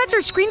shelter pets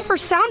are screened for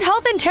sound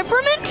health and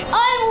temperament?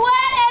 I'm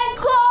wet and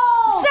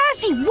cold!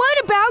 Sassy,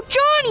 what about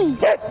Johnny?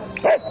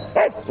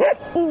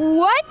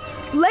 What?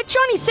 Let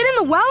Johnny sit in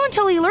the well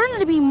until he learns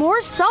to be more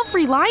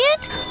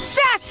self-reliant?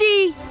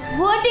 Sassy!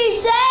 What'd he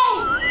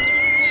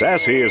say?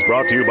 Sassy is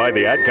brought to you by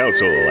the Ad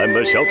Council and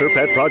the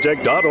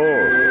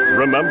ShelterPetProject.org.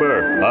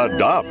 Remember,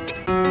 adopt.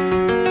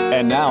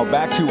 And now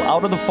back to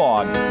Out of the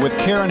Fog with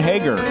Karen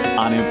Hager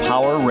on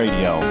Empower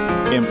Radio.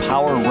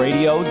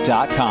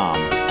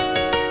 EmpowerRadio.com.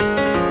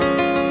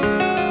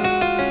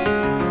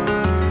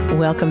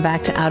 Welcome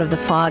back to Out of the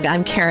Fog.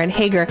 I'm Karen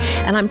Hager,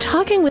 and I'm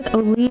talking with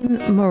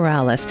Ollin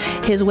Morales.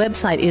 His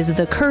website is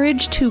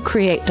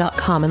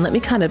thecouragetocreate.com, and let me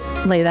kind of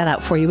lay that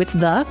out for you. It's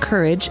the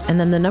courage, and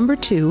then the number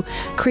 2,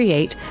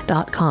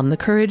 create.com,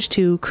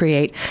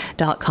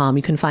 thecouragetocreate.com.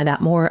 You can find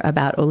out more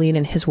about Ollin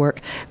and his work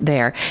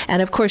there.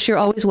 And of course, you're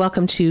always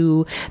welcome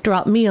to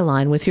drop me a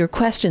line with your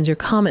questions, your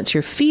comments,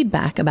 your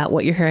feedback about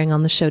what you're hearing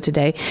on the show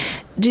today.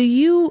 Do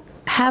you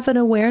have an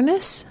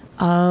awareness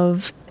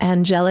of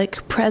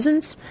angelic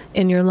presence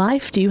in your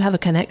life? Do you have a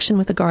connection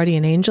with a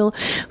guardian angel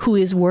who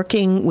is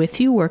working with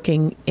you,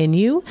 working in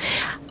you?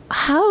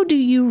 How do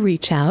you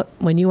reach out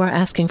when you are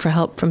asking for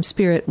help from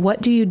Spirit?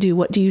 What do you do?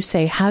 What do you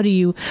say? How do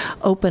you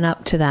open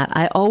up to that?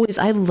 I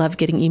love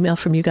getting email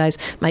from you guys.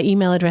 My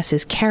email address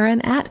is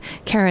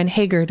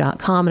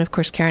Karen@KarenHager.com. And of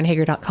course,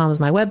 KarenHager.com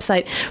is my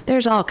website.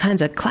 There's all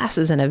kinds of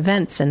classes and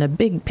events and a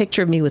big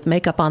picture of me with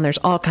makeup on. There's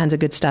all kinds of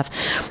good stuff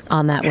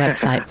on that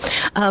website.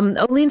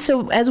 Ollin,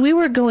 so as we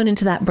were going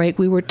into that break,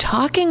 we were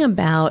talking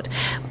about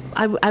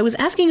I was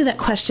asking you that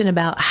question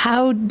about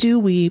how do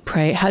we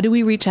pray? How do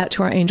we reach out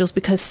to our angels?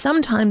 Because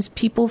sometimes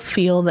people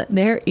feel that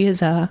there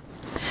is an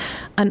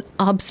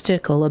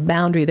obstacle, a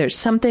boundary. There's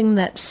something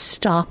that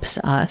stops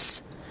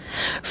us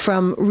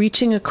from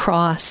reaching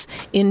across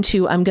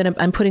into, I'm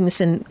putting this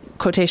in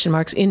quotation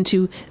marks,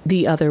 into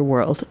the other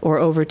world or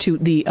over to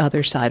the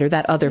other side or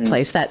that other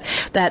place, that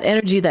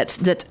energy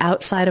that's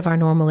outside of our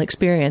normal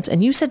experience.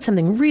 And you said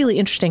something really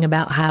interesting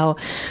about how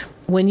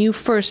when you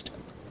first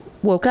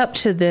woke up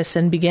to this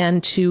and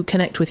began to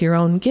connect with your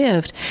own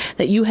gift,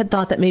 that you had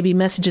thought that maybe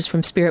messages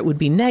from Spirit would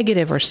be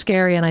negative or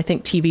scary. And I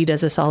think TV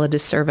does us all a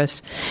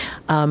disservice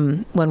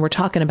when we're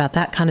talking about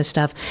that kind of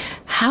stuff.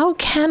 How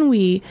can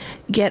we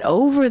get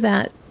over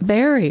that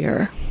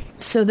barrier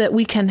so that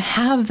we can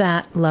have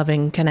that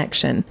loving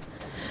connection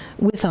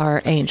with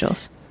our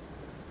angels?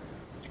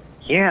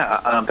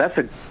 Yeah,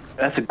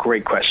 that's a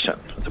great question.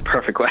 It's a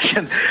perfect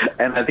question.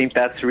 And I think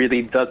that's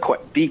really the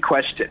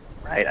question,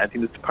 right? I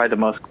think it's probably the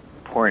most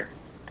important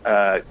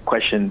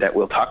question that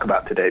we'll talk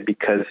about today,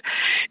 because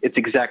it's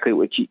exactly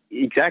what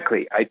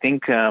I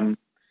think in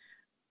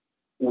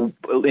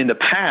the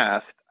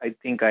past, I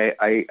think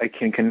I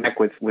can connect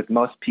with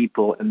most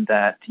people in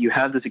that you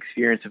have this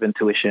experience of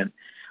intuition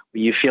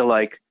where you feel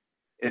like,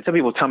 and some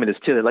people tell me this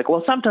too, they're like,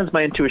 well, sometimes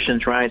my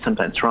intuition's right,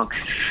 sometimes it's wrong.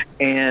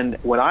 And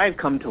what I've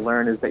come to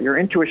learn is that your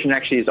intuition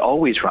actually is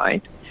always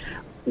right.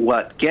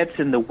 What gets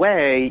in the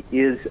way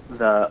is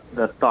the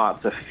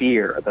thoughts of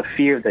fear, the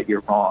fear that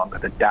you're wrong,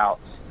 the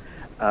doubts,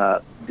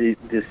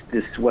 this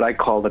what I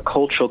call the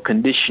cultural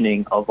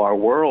conditioning of our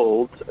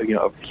world,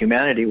 of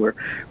humanity, where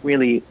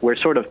really we're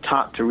sort of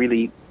taught to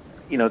really,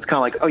 it's kind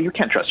of like, oh, you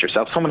can't trust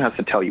yourself. Someone has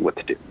to tell you what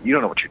to do. You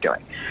don't know what you're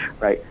doing,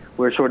 right?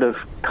 We're sort of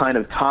kind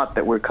of taught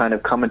that we're kind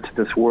of coming to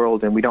this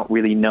world and we don't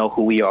really know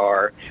who we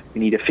are.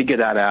 We need to figure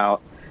that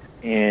out,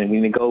 and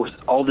we need to go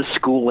all the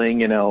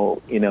schooling,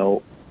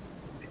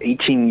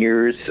 18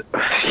 years,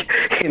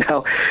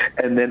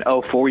 and then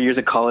 4 years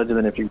of college, and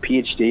then if you're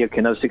PhD, okay,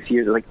 another 6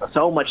 years, like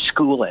so much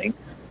schooling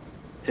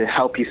to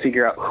help you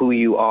figure out who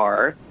you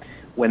are,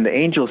 when the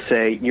angels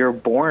say you're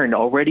born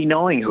already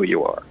knowing who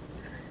you are,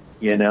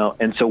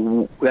 and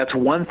so that's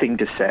one thing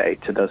to say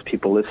to those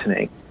people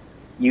listening.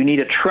 You need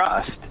to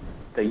trust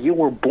that you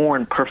were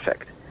born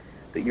perfect,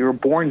 that you were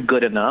born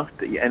good enough,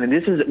 and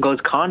this goes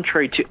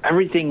contrary to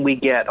everything we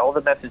get, all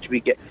the message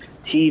we get,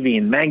 TV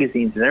and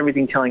magazines and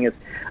everything telling us,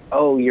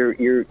 oh, you're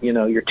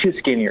too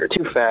skinny or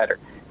too fat, or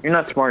you're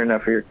not smart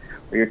enough, or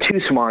you're too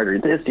smart, or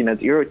this,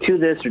 you're too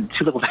this or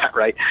too little that,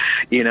 right?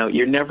 No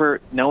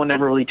one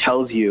ever really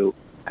tells you,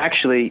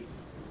 actually,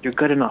 you're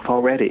good enough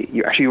already.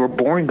 You were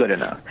born good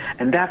enough.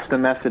 And that's the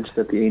message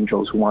that the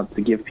angels want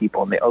to give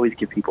people, and they always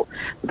give people.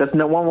 But that's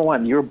no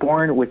 101. You're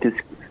born with the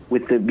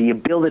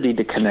ability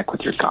to connect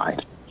with your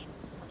guide.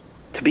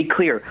 To be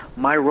clear,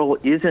 my role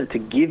isn't to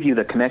give you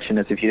the connection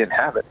as if you didn't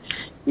have it.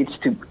 It's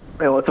to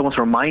almost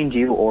remind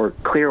you or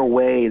clear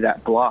away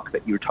that block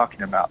that you were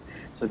talking about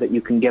so that you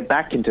can get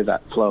back into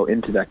that flow,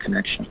 into that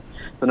connection.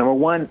 So number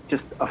one,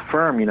 just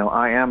affirm,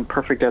 I am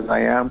perfect as I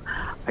am.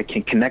 I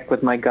can connect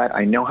with my guide.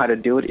 I know how to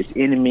do it. It's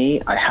in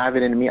me. I have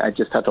it in me. I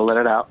just have to let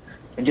it out.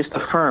 And just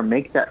affirm,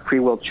 make that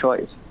free will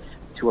choice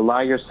to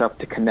allow yourself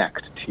to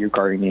connect to your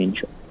guardian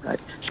angel. Right?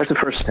 That's the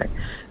first thing.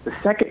 The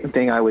second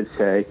thing I would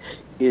say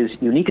is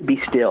you need to be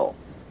still.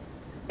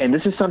 And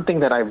this is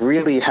something that I've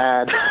really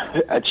had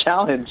a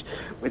challenge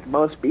with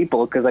most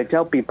people, because I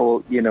tell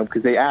people,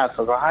 because they ask,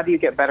 well, how do you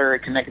get better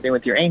at connecting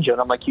with your angel?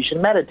 And I'm like, you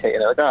should meditate.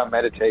 And they're like, oh,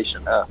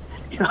 meditation.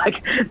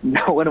 Like,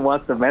 no one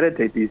wants to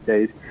meditate these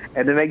days.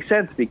 And it makes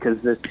sense because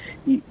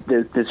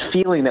there's this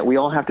feeling that we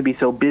all have to be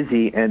so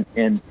busy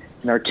and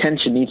our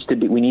attention needs to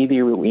be, we need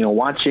to be,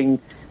 watching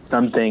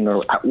something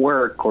or at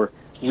work or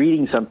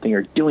reading something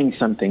or doing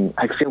something.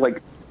 I feel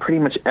like pretty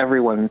much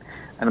everyone,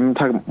 and I'm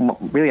talking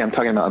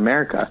about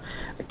America.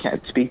 I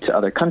can't speak to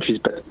other countries,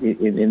 but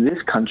in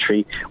this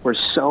country, we're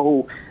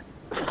so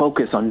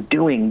focused on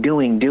doing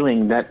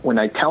that when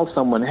I tell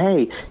someone,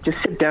 hey, just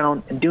sit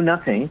down and do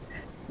nothing,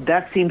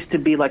 that seems to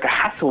be like a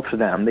hassle for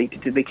them. They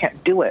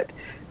can't do it.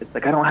 It's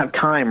like, I don't have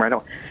time, or I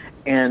don't.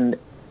 And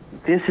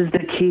this is the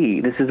key.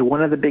 This is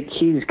one of the big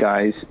keys,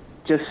 guys.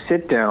 Just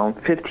sit down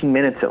 15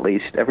 minutes at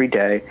least every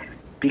day.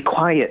 Be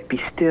quiet.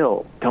 Be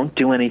still. Don't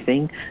do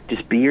anything.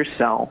 Just be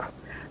yourself.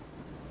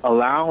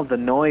 Allow the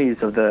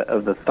noise of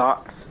the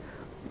thoughts,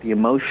 the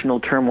emotional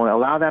turmoil,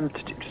 allow them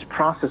to just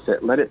process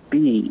it. Let it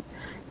be.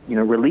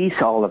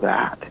 Release all of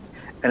that.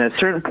 And at a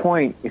certain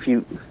point,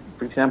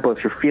 for example,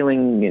 if you're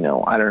feeling,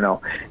 I don't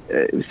know,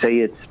 say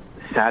it's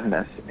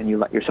sadness, and you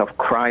let yourself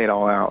cry it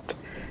all out,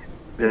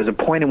 there's a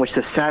point in which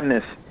the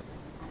sadness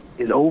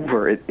is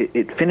over.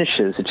 It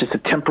finishes. It's just a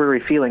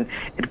temporary feeling.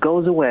 It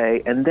goes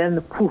away, and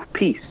then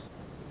peace.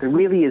 There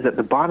really is, at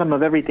the bottom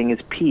of everything is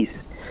peace.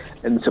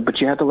 And so,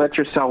 but you have to let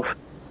yourself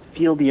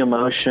feel the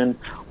emotion,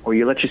 or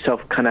you let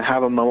yourself kind of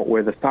have a moment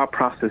where the thought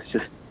process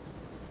just,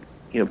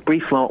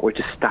 brief moment where it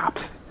just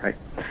stops, right?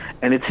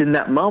 And it's in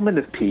that moment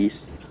of peace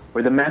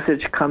where the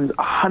message comes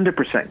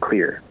 100%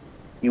 clear.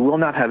 You will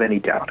not have any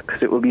doubt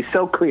because it will be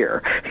so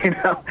clear,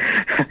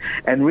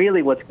 And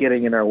really what's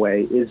getting in our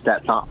way is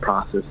that thought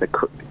process, that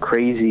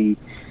crazy,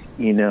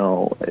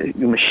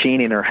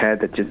 machine in our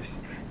head that just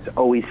is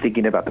always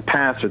thinking about the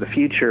past or the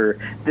future.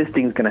 This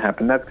thing's going to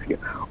happen.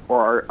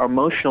 Or our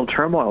emotional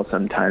turmoil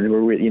sometimes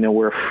where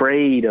we're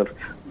afraid of,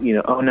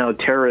 oh no,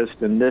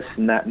 terrorists and this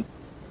and that.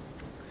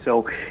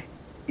 So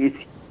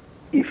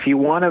if you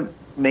want to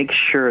make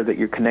sure that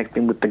you're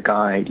connecting with the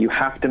guide, you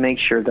have to make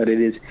sure that it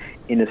is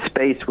in a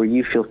space where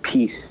you feel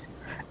peace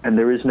and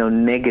there is no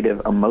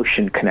negative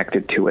emotion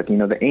connected to it.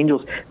 The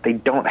angels, they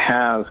don't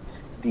have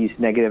these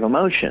negative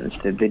emotions.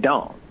 They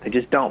don't. They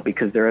just don't,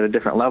 because they're at a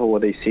different level where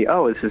they see,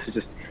 oh, this is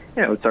just,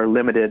 it's our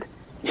limited,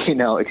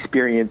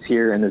 experience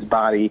here in this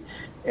body,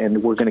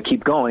 and we're going to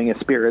keep going as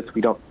spirits.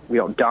 We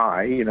don't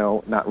die,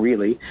 not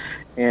really.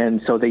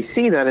 And so they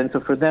see that, and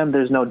so for them,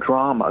 there's no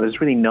drama. There's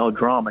really no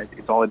drama.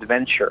 It's all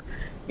adventure.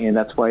 And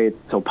that's why it's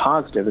so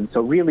positive. And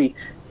so really,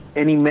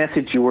 any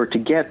message you were to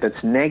get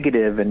that's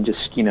negative and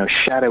just,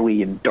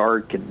 shadowy and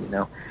dark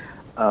and,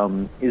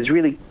 is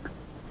really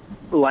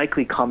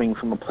likely coming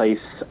from a place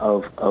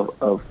of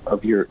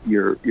your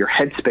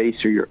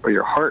headspace or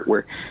your heart,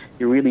 where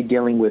you're really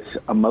dealing with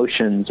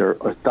emotions or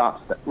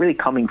thoughts that really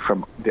coming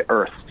from the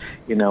earth,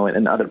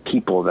 and other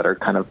people that are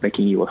kind of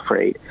making you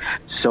afraid.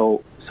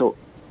 So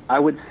I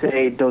would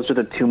say those are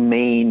the two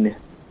main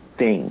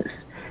things.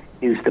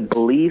 Is the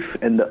belief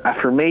and the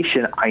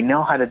affirmation, I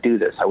know how to do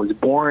this. I was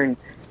born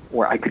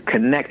where I could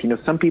connect.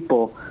 Some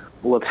people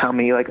will tell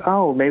me, like,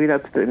 oh, maybe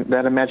that's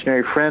that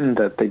imaginary friend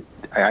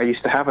I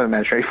used to have an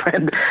imaginary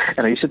friend,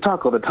 and I used to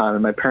talk all the time,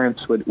 and my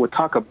parents would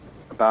talk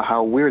about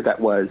how weird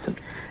that was.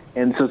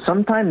 And so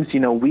sometimes,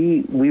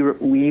 we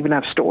even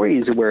have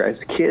stories where as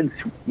kids,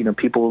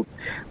 people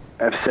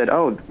have said,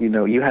 oh,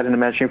 you had an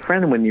imaginary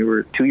friend when you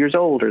were 2 years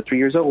old or 3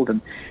 years old,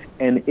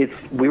 and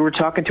we were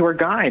talking to our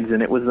guides,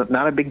 and it was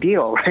not a big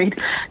deal, right?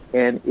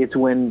 And it's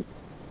when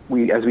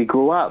as we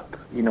grew up,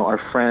 our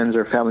friends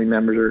or family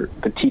members or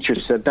the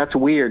teachers said, that's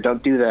weird,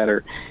 don't do that,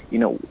 or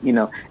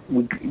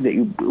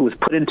it was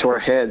put into our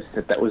heads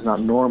that was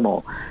not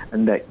normal,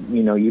 and that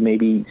you may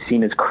be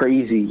seen as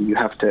crazy. You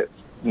have to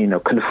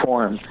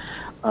conform,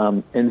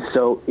 and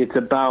so it's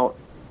about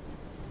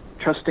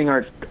trusting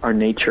our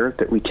nature,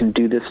 that we can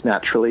do this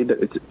naturally,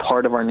 that it's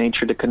part of our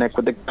nature to connect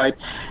with the guide.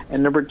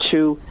 And number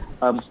two,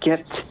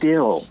 get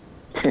still.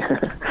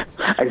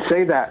 I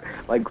say that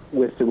like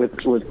with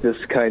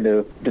this kind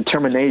of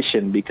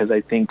determination, because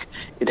I think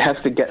it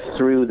has to get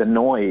through the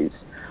noise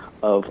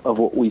of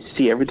what we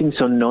see. Everything's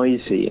so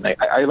noisy, and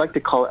I like to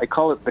call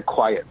it the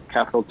quiet,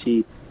 capital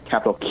T,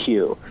 capital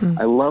Q.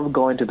 I love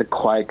going to the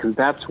quiet because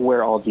that's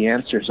where all the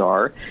answers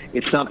are.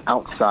 It's not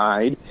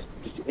outside;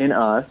 it's in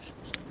us.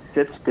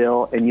 Sit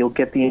still, and you'll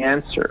get the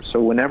answer. So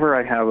whenever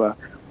I have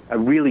a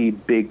really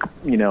big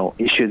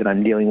issue that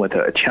I'm dealing with,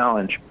 a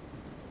challenge,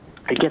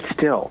 I get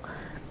still.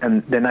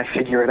 And then I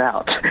figure it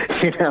out,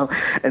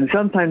 And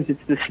sometimes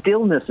it's the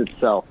stillness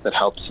itself that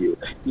helps you.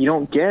 You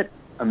don't get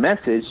a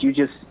message; you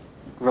just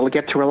really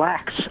get to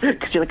relax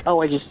because you're like,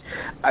 oh,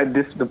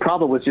 the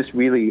problem was just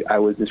really I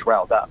was just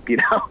riled up,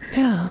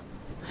 Yeah.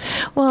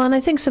 Well, and I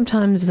think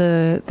sometimes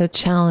the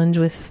challenge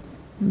with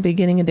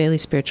beginning a daily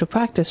spiritual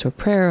practice or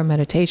prayer or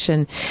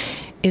meditation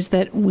is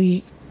that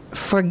we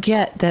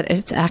forget that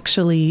it's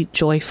actually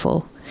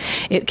joyful.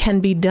 It can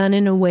be done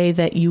in a way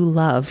that you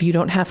love. You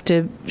don't have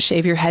to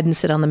shave your head and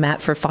sit on the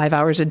mat for 5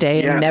 hours a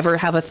day and never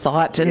have a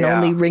thought and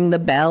only ring the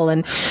bell.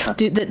 And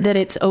that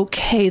it's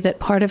okay, that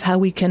part of how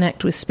we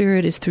connect with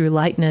spirit is through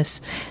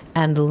lightness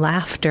and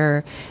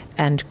laughter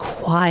and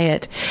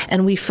quiet.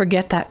 And we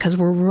forget that because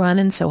we're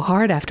running so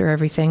hard after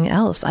everything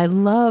else. I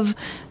love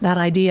that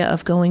idea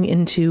of going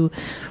into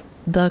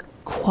the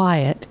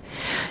quiet.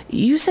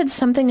 You said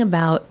something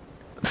about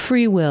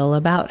free will,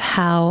 about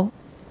how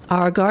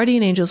our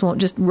guardian angels won't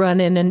just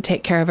run in and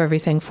take care of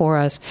everything for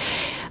us.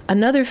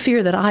 Another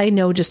fear that I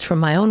know just from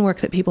my own work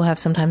that people have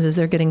sometimes is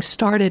they're getting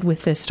started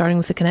with this, starting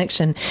with the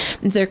connection.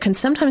 They can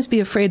sometimes be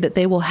afraid that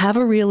they will have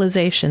a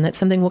realization that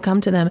something will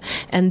come to them,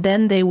 and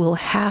then they will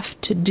have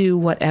to do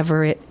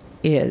whatever it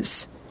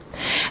is.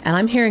 And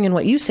I'm hearing in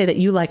what you say that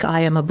you, like I,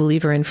 am a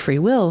believer in free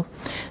will.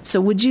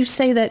 So would you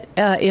say that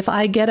if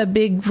I get a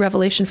big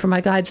revelation from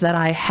my guides that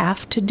I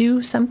have to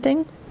do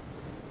something?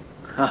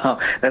 Oh,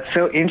 that's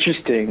so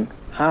interesting.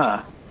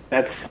 Huh.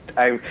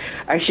 I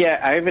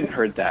haven't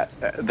heard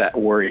that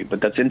worry,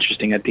 but that's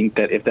interesting. I think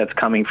that if that's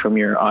coming from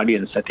your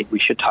audience, I think we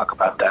should talk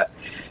about that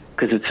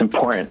because it's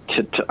important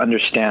to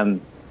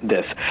understand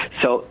this.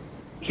 So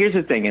here's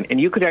the thing, and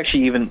you could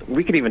actually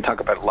we could even talk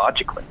about it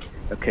logically.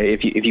 Okay,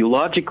 if you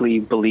logically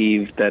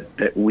believe that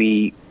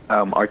we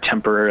are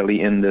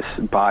temporarily in this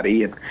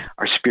body and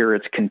our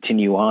spirits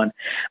continue on,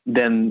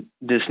 then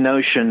this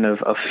notion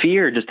of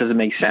fear just doesn't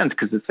make sense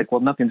because it's like, well,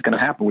 nothing's going to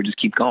happen. We just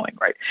keep going,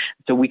 right?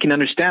 So we can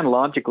understand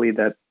logically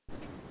that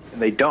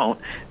they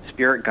don't.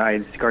 Spirit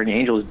guides, guardian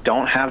angels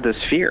don't have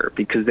this fear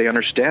because they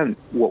understand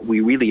what we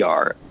really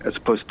are as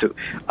opposed to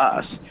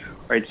us,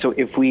 right? So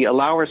if we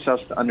allow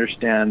ourselves to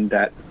understand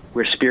that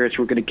we're spirits,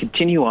 we're going to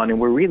continue on, and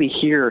we're really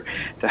here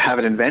to have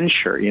an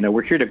adventure.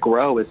 We're here to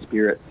grow as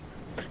spirits.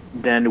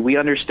 Then we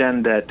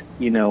understand that,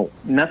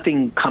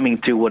 nothing coming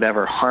through would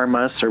ever harm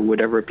us or would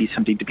ever be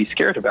something to be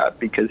scared about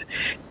because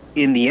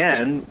in the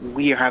end,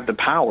 we have the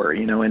power,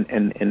 and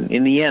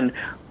in the end,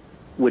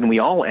 when we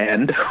all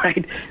end,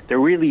 right, there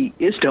really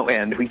is no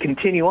end. We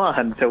continue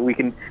on, so we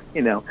can,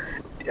 so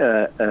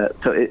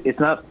it's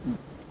not,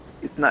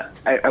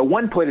 at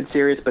one point it's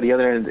serious, but the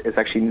other end it's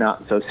actually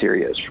not so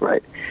serious,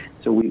 right?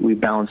 So we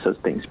balance those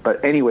things.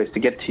 But anyways, to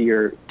get to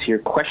your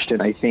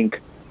question, I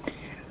think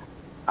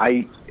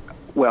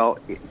well,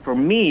 for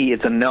me,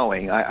 it's a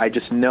knowing. I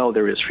just know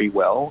there is free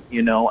will,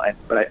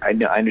 but I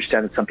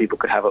understand that some people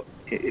could have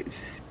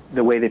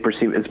the way they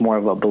perceive it is more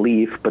of a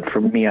belief. But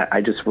for me,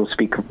 I just will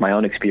speak of my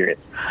own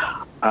experience.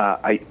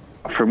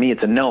 For me,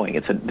 it's a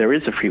knowing. There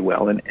is a free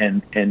will,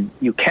 and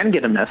you can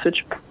get a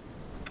message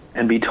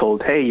and be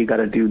told, hey, you got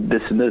to do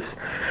this and this.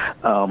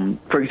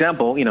 For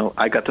example,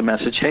 I got the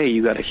message, hey,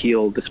 you got to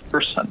heal this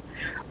person.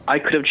 I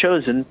could have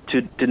chosen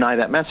to deny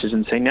that message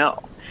and say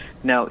no.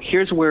 Now,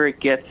 here's where it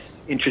gets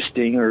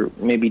interesting or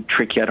maybe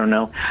tricky, I don't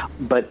know.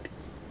 But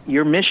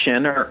your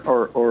mission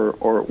or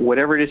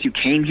whatever it is you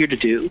came here to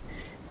do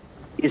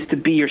is to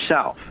be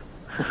yourself.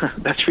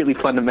 That's really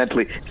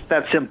fundamentally, it's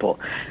that simple.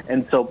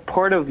 And so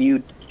part of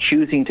you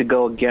choosing to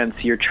go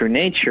against your true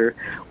nature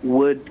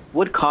would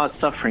cause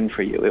suffering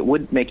for you. It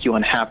would make you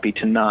unhappy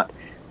to not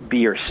be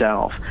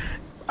yourself.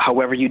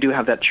 However, you do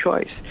have that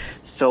choice.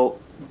 So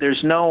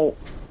there's no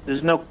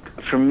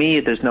for me,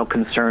 there's no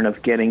concern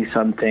of getting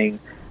something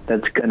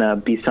that's going to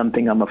be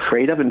something I'm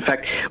afraid of. In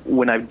fact,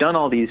 when I've done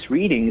all these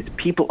readings,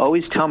 people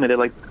always tell me, they're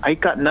like, I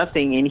got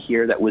nothing in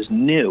here that was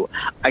new.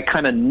 I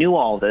kind of knew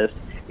all this.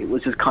 It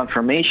was just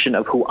confirmation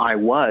of who I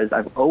was.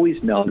 I've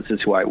always known this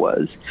is who I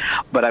was,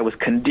 but I was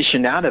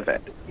conditioned out of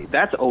it.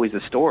 That's always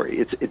the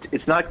story.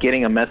 It's not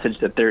getting a message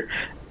that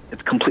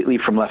it's completely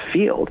from left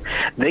field.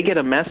 They get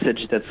a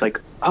message that's like,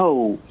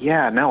 oh,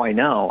 yeah, now I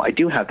know. I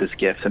do have this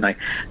gift, and I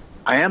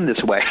am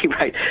this way,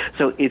 right?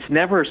 So it's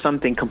never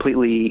something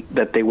completely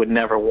that they would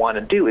never want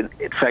to do. In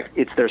fact,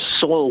 it's their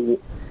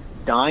soul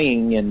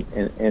dying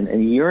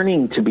and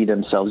yearning to be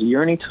themselves,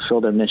 yearning to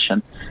fulfill their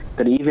mission,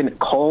 that even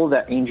call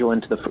that angel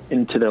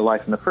into their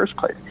life in the first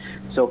place.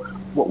 So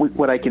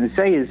what I can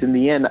say is, in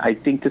the end, I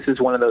think this is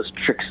one of those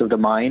tricks of the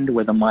mind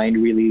where the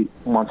mind really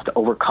wants to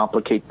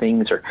overcomplicate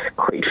things or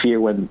create fear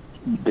when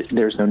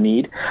there's no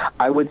need.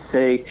 I would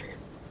say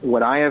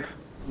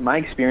my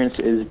experience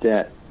is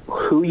that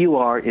who you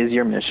are is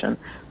your mission.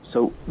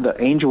 So the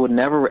angel would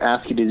never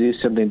ask you to do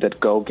something that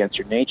go against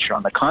your nature.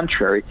 On the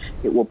contrary,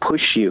 it will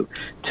push you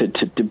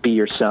to be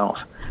yourself.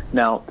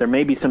 Now, there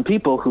may be some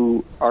people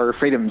who are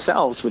afraid of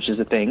themselves, which is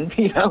a thing.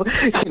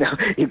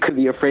 You could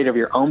be afraid of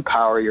your own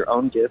power, your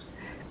own gifts,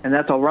 and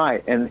that's all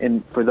right.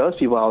 And for those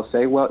people, I'll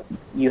say, well,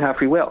 you have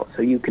free will,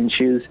 so you can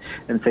choose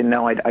and say,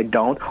 no, I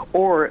don't.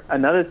 Or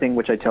another thing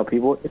which I tell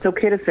people, it's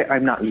okay to say,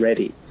 I'm not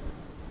ready.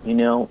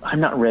 I'm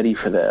not ready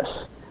for this.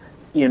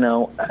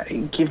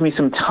 Give me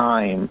some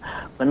time.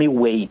 Let me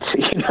wait.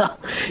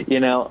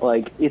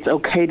 It's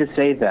okay to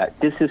say that.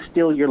 This is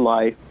still your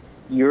life.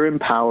 You're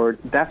empowered.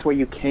 That's why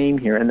you came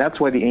here, and that's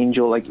why the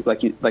angel, like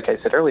I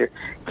said earlier,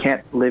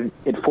 can't live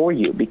it for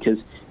you because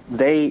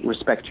they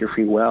respect your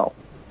free will.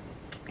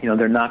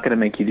 they're not going to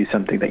make you do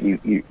something that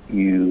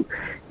you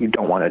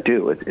don't want to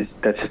do.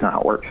 That's just not how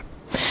it works.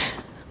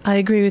 I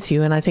agree with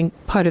you, and I think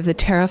part of the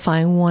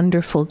terrifying,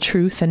 wonderful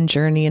truth and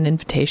journey and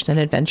invitation and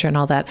adventure and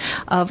all that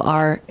of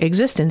our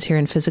existence here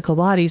in physical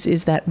bodies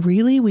is that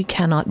really we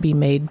cannot be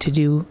made to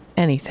do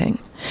anything.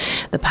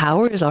 The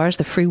power is ours,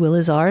 the free will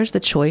is ours, the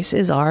choice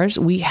is ours.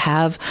 We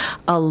have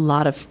a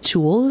lot of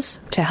tools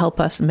to help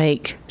us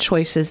make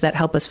choices that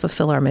help us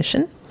fulfill our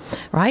mission.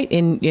 Right?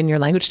 In your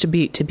language, to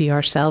be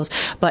ourselves,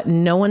 but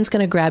no one's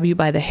going to grab you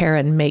by the hair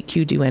and make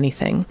you do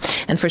anything.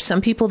 And for some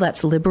people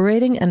that's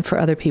liberating, and for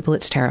other people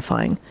it's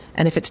terrifying.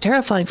 And if it's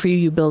terrifying for you,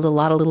 you build a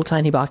lot of little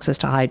tiny boxes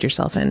to hide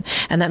yourself in,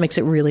 and that makes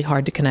it really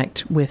hard to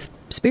connect with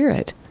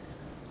spirit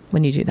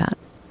when you do that.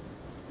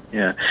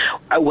 Yeah.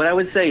 What I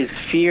would say is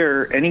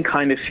fear, any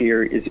kind of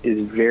fear is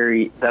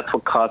that's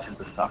what causes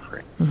the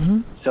suffering.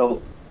 Mm-hmm.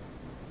 So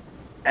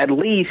at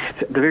the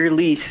very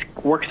least,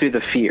 work through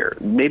the fear.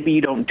 Maybe you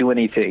don't do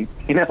anything.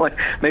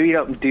 Maybe you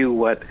don't do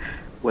what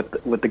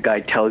the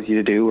guide tells you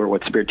to do or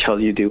what spirit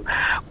tells you to do,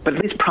 but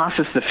at least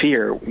process the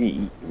fear.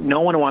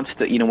 No one wants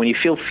to, when you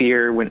feel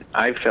fear, when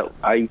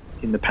I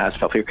in the past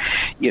felt fear,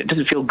 it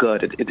doesn't feel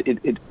good.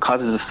 It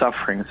causes a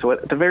suffering. So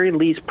at the very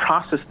least,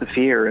 process the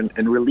fear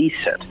and release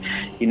it.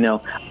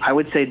 I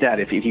would say that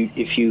if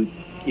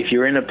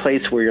you're in a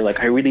place where you're like,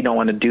 I really don't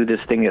want to do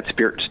this thing that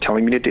Spirit's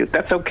telling me to do,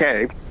 that's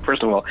okay.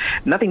 First of all,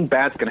 nothing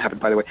bad's going to happen,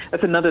 by the way.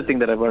 That's another thing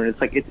that I've learned.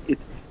 It's like,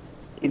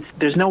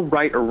 there's no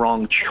right or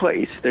wrong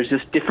choice. There's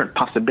just different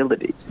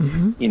possibilities.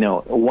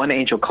 Mm-hmm. One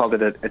angel called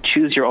it a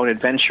choose your own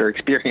adventure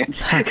experience,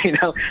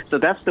 so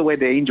that's the way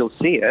the angels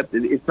see it.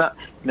 It's not,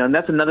 and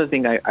that's another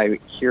thing I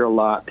hear a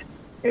lot.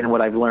 And what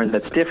I've learned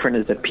that's different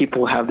is that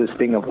people have this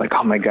thing of like,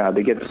 oh my God,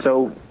 they get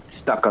so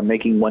stuck on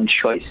making one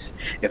choice.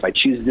 If I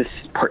choose this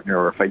partner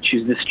or if I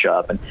choose this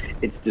job, and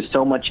it's just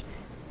so much,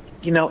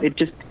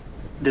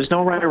 there's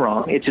no right or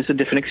wrong. It's just a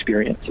different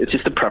experience. It's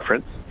just a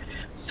preference.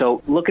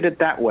 So look at it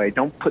that way.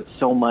 Don't put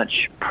so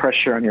much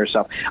pressure on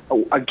yourself.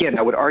 Again,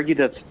 I would argue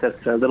that's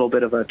a little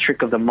bit of a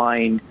trick of the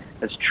mind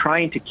that's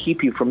trying to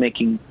keep you from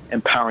making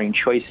empowering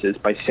choices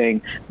by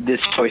saying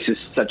this choice is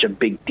such a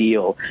big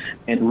deal.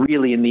 And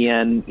really, in the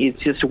end,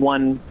 it's just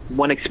one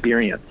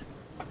experience.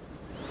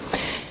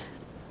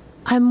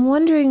 I'm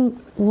wondering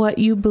what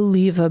you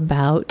believe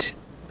about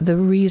the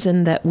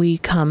reason that we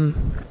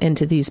come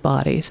into these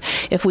bodies.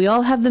 If we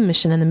all have the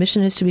mission, and the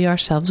mission is to be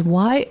ourselves,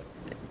 why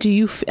do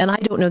you, and I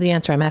don't know the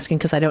answer, I'm asking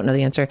because I don't know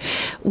the answer,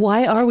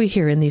 why are we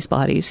here in these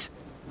bodies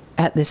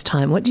at this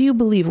time? What do you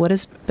believe? What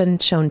has been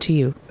shown to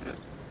you?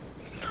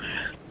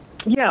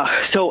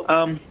 Yeah, so,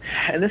 and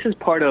this is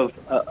part of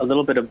a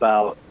little bit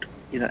about,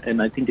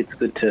 and I think it's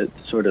good to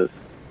sort of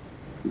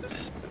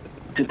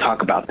to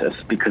talk about this,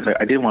 because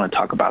I did want to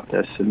talk about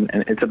this, and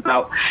it's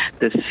about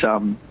this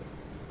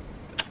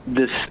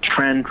this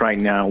trend right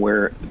now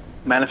where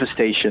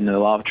manifestation and the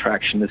law of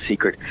attraction, the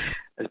secret,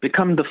 has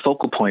become the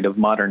focal point of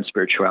modern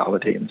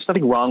spirituality. And there's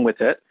nothing wrong with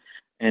it,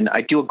 and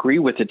I do agree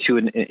with it too,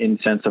 in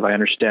sense of I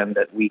understand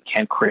that we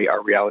can create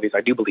our realities.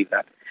 I do believe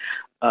that.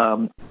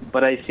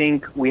 But I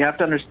think we have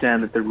to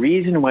understand that the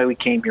reason why we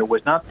came here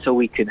was not so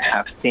we could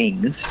have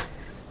things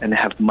and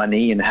have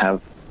money and have,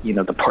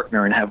 the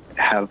partner and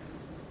have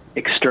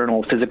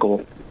external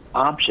physical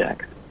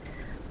objects.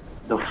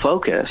 The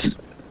focus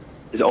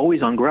is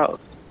always on growth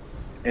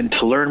and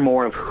to learn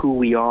more of who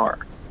we are.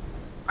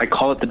 I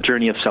call it the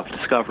journey of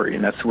self-discovery,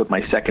 and that's what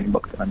my second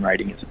book that I'm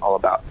writing is all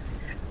about.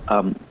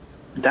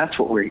 That's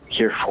what we're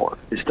here for,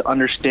 is to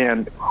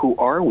understand who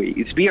are we.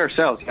 It's be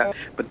ourselves, yeah.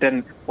 But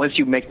then once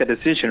you make that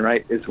decision,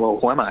 right, is, well,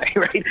 who am I,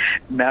 right?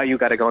 Now you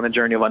got to go on the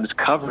journey of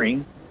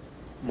uncovering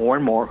more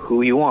and more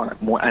who you are.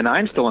 And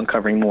I'm still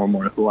uncovering more and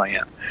more who I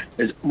am.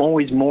 There's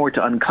always more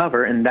to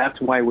uncover, and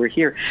that's why we're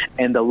here.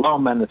 And the law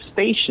of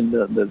manifestation,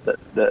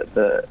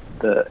 the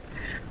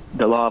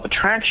law of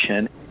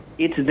attraction,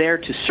 it's there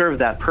to serve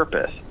that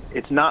purpose.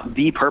 It's not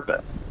the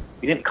purpose.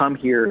 You didn't come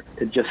here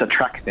to just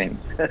attract things.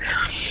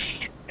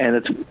 And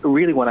it's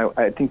really what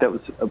I think that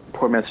was a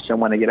poor message I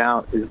want to get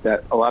out, is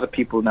that a lot of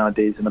people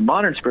nowadays in the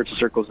modern spiritual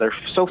circles, they're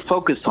so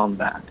focused on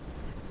that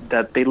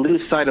they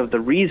lose sight of the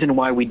reason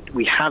why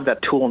we have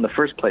that tool in the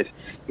first place.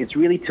 It's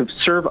really to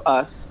serve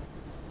us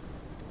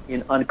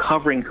in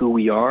uncovering who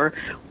we are,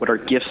 what our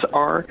gifts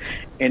are,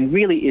 and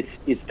really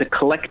it's the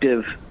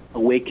collective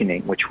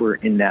awakening which we're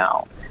in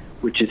now,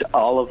 which is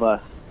all of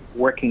us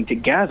working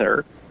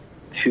together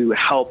to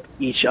help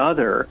each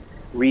other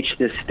reach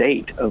this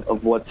state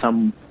of what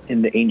some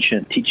in the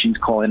ancient teachings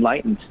call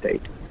enlightened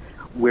state,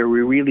 where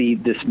we're really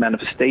this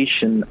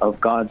manifestation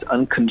of God's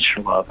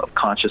unconditional love of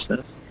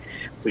consciousness,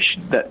 which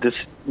that this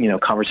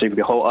conversation would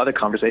be a whole other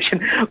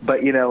conversation,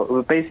 but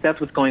basically that's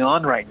what's going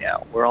on right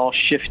now. We're all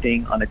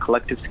shifting on a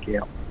collective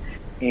scale,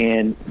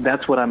 and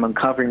that's what I'm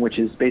uncovering, which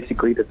is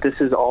basically that this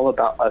is all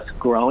about us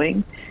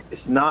growing.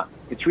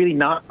 It's really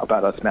not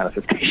about us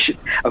manifestation,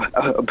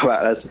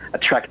 about us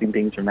attracting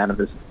things or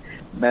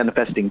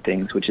manifesting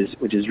things, which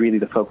is really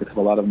the focus of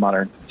a lot of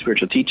modern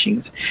spiritual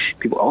teachings.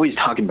 People are always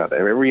talking about that.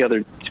 Every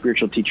other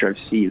spiritual teacher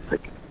I've seen is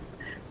like,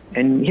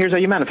 and here's how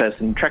you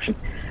manifest in attraction.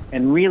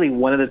 And really,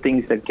 one of the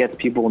things that gets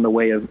people in the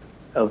way of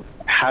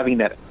having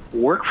that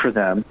work for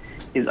them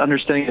is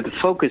understanding that the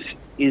focus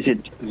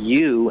isn't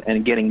you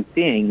and getting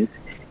things,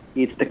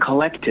 it's the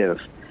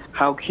collective.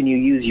 How can you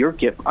use your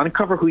gift?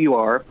 Uncover who you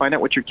are, find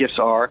out what your gifts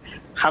are.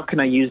 How can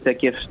I use that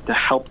gift to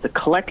help the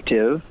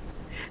collective?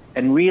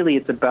 And really,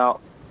 it's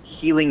about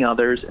healing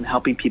others and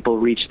helping people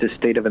reach this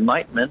state of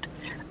enlightenment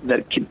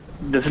that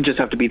doesn't just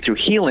have to be through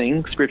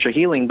healing, spiritual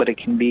healing, but it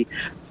can be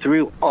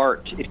through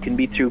art, it can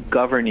be through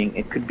governing,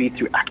 it could be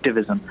through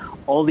activism,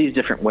 all these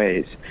different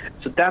ways.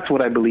 So that's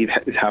what I believe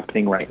is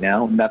happening right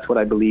now, and that's what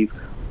I believe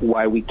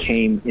why we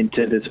came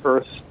into this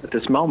earth at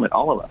this moment,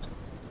 all of us.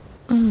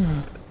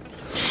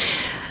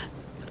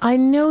 I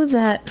know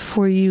that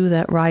for you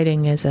that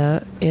writing is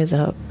a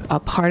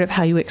part of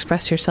how you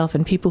express yourself,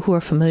 and people who are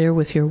familiar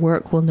with your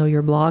work will know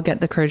your blog at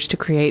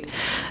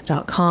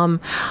thecouragetocreate.com.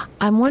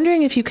 I'm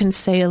wondering if you can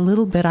say a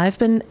little bit. I've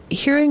been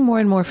hearing more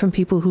and more from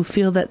people who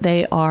feel that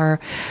they are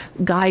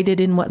guided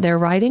in what they're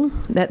writing,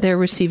 that they're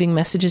receiving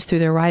messages through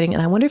their writing.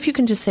 And I wonder if you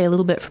can just say a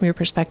little bit from your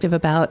perspective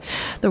about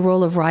the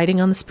role of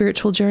writing on the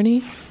spiritual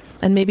journey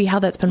and maybe how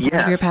that's been part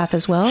of your path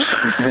as well.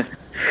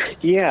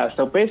 Yeah,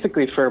 so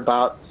basically for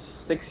about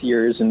 6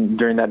 years, and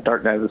during that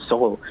dark night of the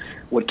soul,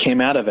 what came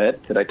out of it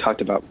that I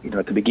talked about,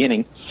 at the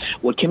beginning,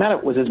 what came out of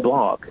it was this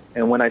blog.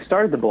 And when I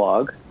started the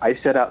blog, I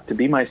set out to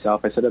be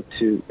myself. I set out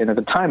to, and at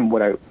the time,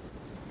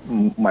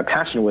 my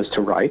passion was to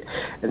write,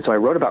 and so I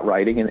wrote about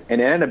writing, and it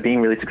ended up being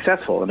really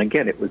successful. And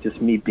again, it was just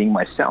me being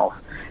myself,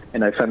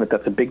 and I found that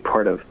that's a big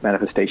part of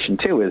manifestation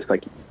too. Is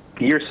like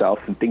be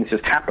yourself, and things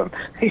just happen,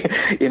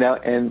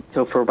 And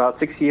so for about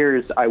 6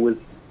 years, I was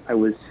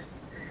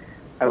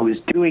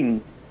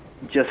doing.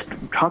 Just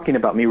talking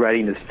about me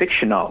writing this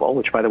fiction novel,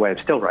 which, by the way, I'm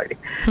still writing,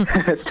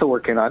 still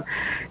working on.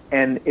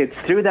 And it's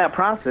through that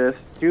process,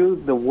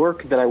 through the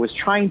work that I was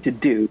trying to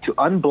do to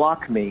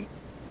unblock me,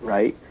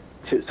 right,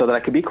 so that I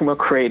could become more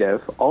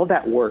creative, all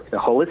that work, the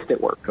holistic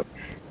work of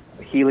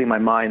healing my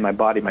mind, my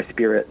body, my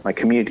spirit, my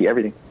community,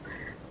 everything,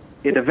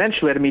 it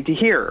eventually led me to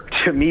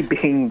me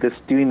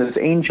doing this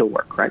angel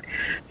work, right?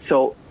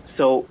 So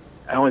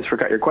I always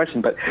forgot your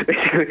question, but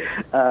basically,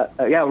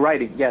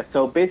 writing. Yeah,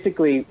 so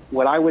basically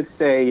what I would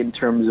say in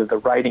terms of the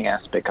writing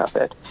aspect of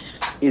it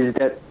is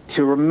that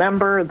to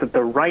remember that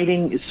the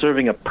writing is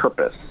serving a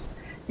purpose.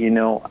 It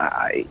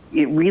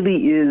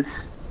really is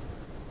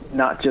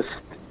not just,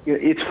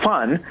 it's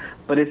fun,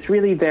 but it's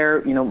really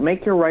there,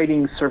 make your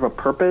writing serve a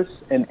purpose.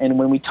 And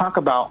when we talk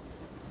about,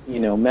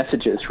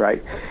 messages,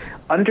 right,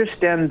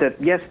 understand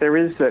that, yes, there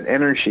is an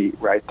energy,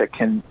 right, that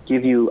can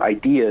give you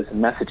ideas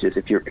and messages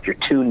if you're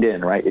tuned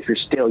in, right? If you're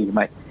still, you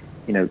might,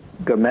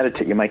 go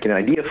meditate, you might get an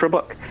idea for a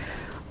book.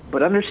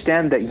 But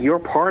understand that your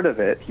part of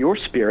it, your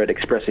spirit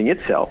expressing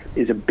itself,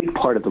 is a big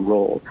part of the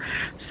role.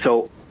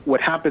 So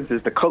what happens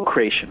is the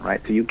co-creation,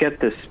 right? So you get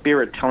this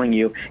spirit telling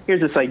you,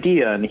 here's this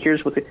idea, and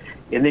here's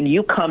and then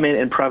you come in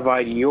and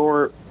provide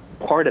your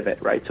part of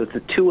it, right? So it's the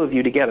two of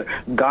you together,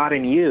 God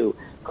and you,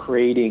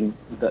 creating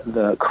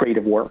the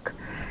creative work.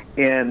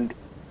 And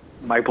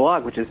my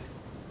blog, which is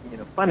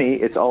funny,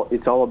 it's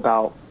all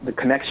about the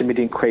connection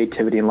between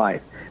creativity and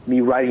life. Me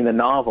writing the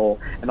novel,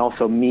 and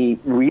also me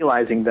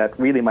realizing that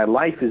really my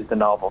life is the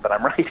novel that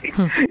I'm writing.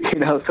 So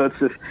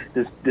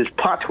it's this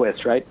plot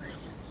twist, right?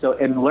 So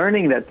and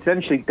learning that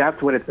essentially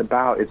that's what it's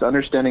about. It's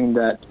understanding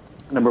that,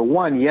 number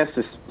one, yes,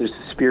 there's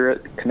a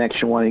spirit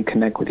connection wanting to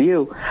connect with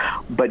you,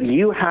 but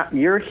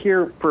you're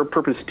here for a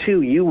purpose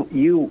too.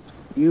 You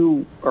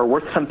are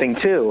worth something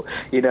too.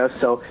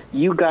 So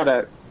you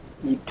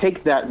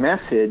take that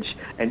message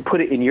and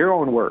put it in your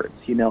own words.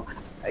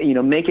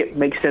 Make it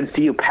make sense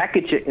to you.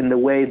 Package it in the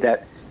way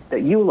that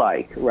you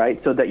like,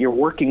 right? So that you're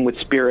working with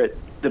spirit.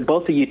 That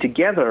both of you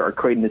together are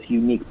creating this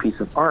unique piece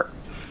of art.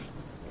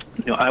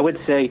 I would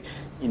say,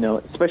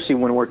 especially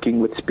when working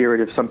with spirit,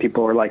 if some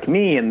people are like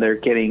me and they're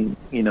getting,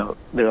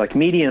 they're like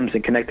mediums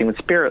and connecting with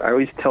spirit, I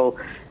always tell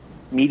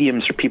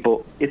mediums or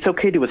people, it's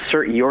okay to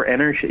assert your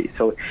energy.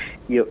 So,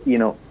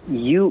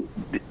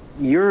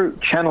 you're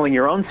channeling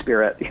your own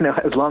spirit,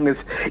 as long as,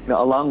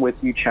 along with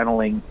you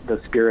channeling the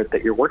spirit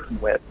that you're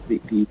working with,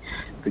 the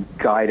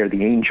guide or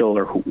the angel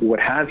or what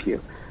have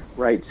you,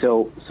 right?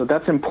 So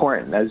that's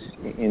important as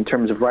in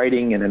terms of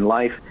writing and in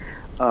life.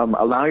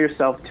 Allow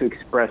yourself to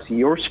express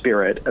your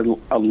spirit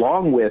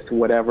along with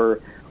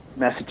whatever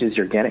messages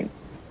you're getting.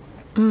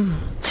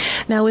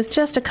 Now, with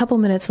just a couple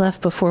minutes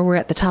left before we're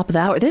at the top of the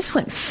hour, this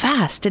went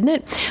fast, didn't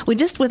it? With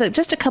just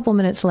a couple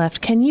minutes left,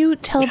 can you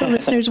tell the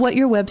listeners what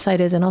your website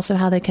is and also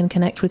how they can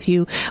connect with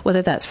you,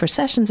 whether that's for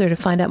sessions or to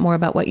find out more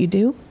about what you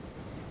do?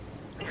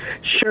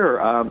 Sure.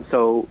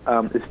 So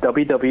it's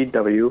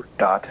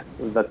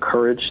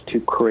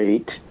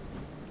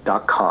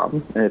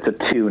www.thecouragetocreate.com, and it's a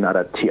 2, not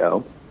a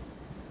T-O.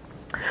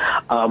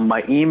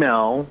 My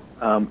email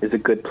is a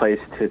good place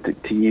to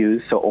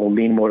use. So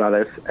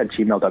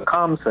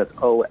ollinmorales@gmail.com. So that's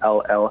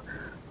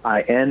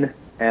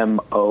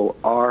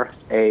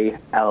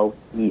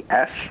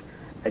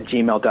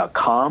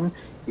OLLINMORALES@gmail.com.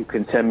 You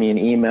can send me an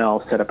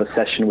email, set up a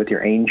session with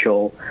your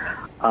angel.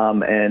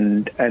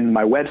 And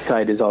my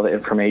website is all the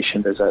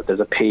information. There's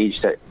a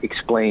page that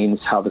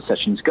explains how the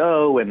sessions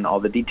go and all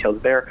the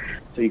details there.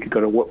 So you could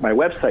go to my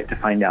website to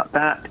find out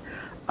that.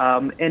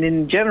 And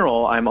in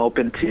general, I'm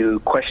open to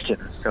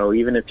questions. So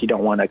even if you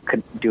don't want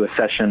to do a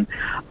session,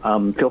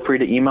 feel free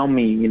to email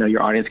me.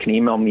 Your audience can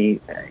email me.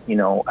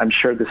 I'm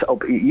sure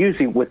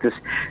usually with this,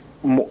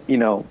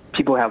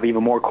 people have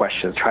even more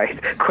questions, right?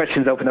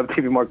 Questions open up to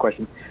even more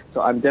questions.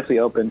 So I'm definitely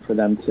open for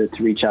them to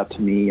reach out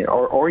to me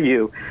or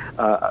you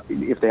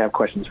if they have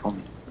questions for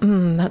me.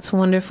 That's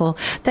wonderful.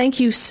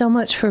 Thank you so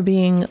much for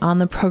being on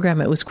the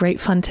program. It was great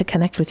fun to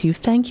connect with you.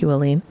 Thank you,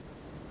 Ollin.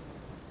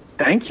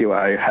 Thank you.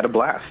 I had a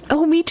blast.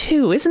 Oh, me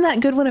too. Isn't that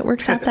good when it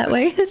works out that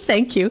way?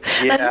 Thank you.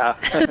 Yeah.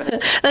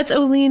 That's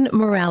Ollin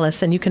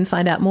Morales, and you can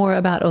find out more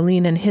about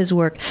Ollin and his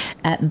work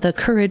at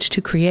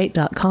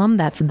thecouragetocreate.com.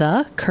 That's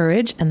the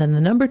courage and then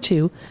the number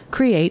 2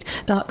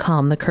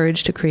 create.com.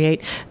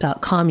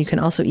 Thecouragetocreate.com. You can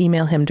also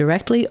email him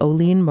directly,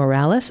 Ollin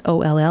Morales,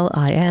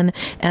 OLLIN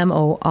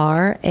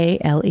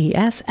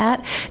MORALES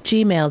at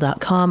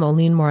gmail.com.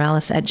 Ollin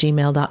Morales at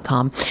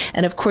gmail.com.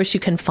 And of course, you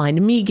can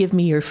find me. Give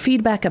me your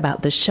feedback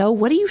about the show.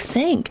 What do you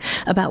think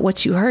about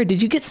what you heard?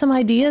 Did you get some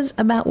ideas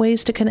about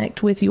ways to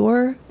connect with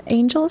your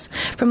angels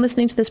from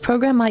listening to this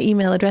program? My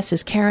email address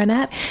is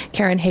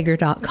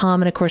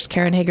Karen@KarenHager.com. And of course,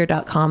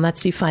 KarenHager.com,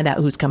 that's you find out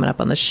who's coming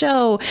up on the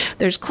show.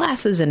 There's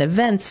classes and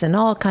events and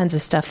all kinds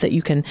of stuff that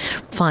you can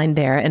find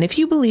there. And if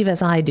you believe,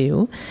 as I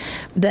do,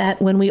 that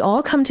when we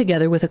all come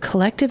together with a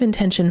collective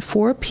intention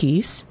for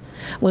peace,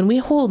 when we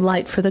hold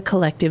light for the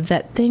collective,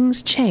 that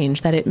things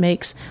change, that it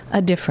makes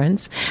a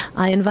difference.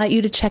 I invite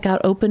you to check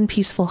out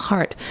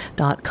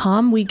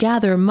openpeacefulheart.com. We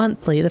gather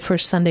monthly, the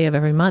first Sunday of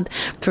every month,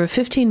 for a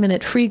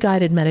 15-minute free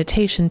guided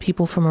meditation.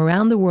 People from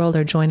around the world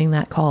are joining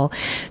that call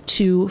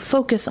to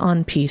focus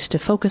on peace, to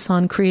focus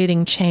on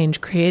creating change,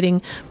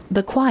 creating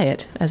the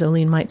quiet, as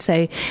Ollin might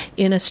say,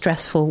 in a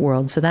stressful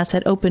world. So that's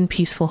at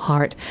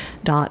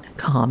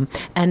openpeacefulheart.com.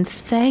 And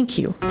thank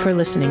you for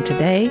listening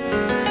today.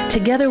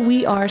 Together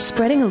we are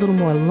spreading a little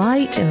more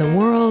light in the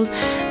world,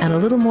 and a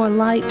little more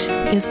light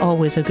is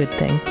always a good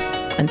thing.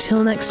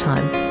 Until next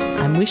time,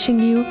 I'm wishing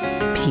you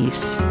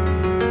peace.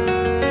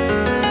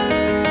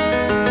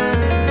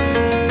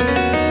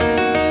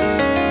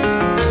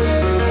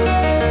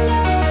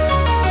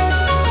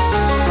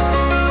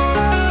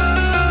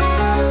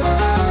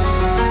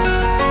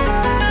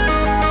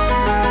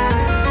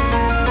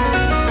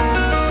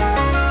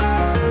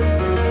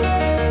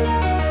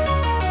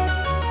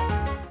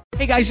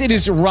 Hey guys, it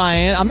is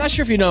Ryan. I'm not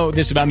sure if you know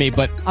this about me,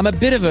 but I'm a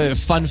bit of a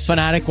fun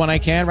fanatic when I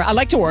can. I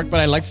like to work,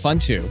 but I like fun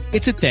too.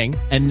 It's a thing.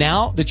 And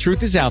now the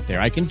truth is out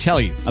there. I can tell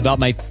you about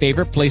my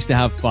favorite place to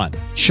have fun.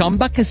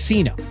 Chumba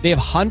Casino. They have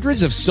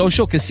hundreds of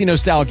social casino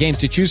style games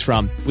to choose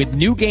from with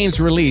new games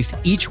released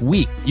each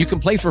week. You can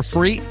play for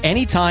free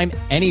anytime,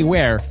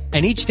 anywhere.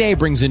 And each day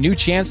brings a new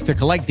chance to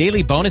collect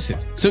daily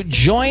bonuses. So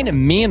join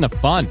me in the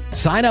fun.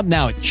 Sign up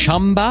now at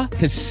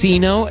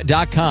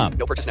ChumbaCasino.com.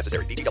 No purchase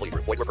necessary. VGW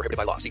Group. Void where prohibited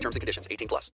by law. See terms and conditions. 18+.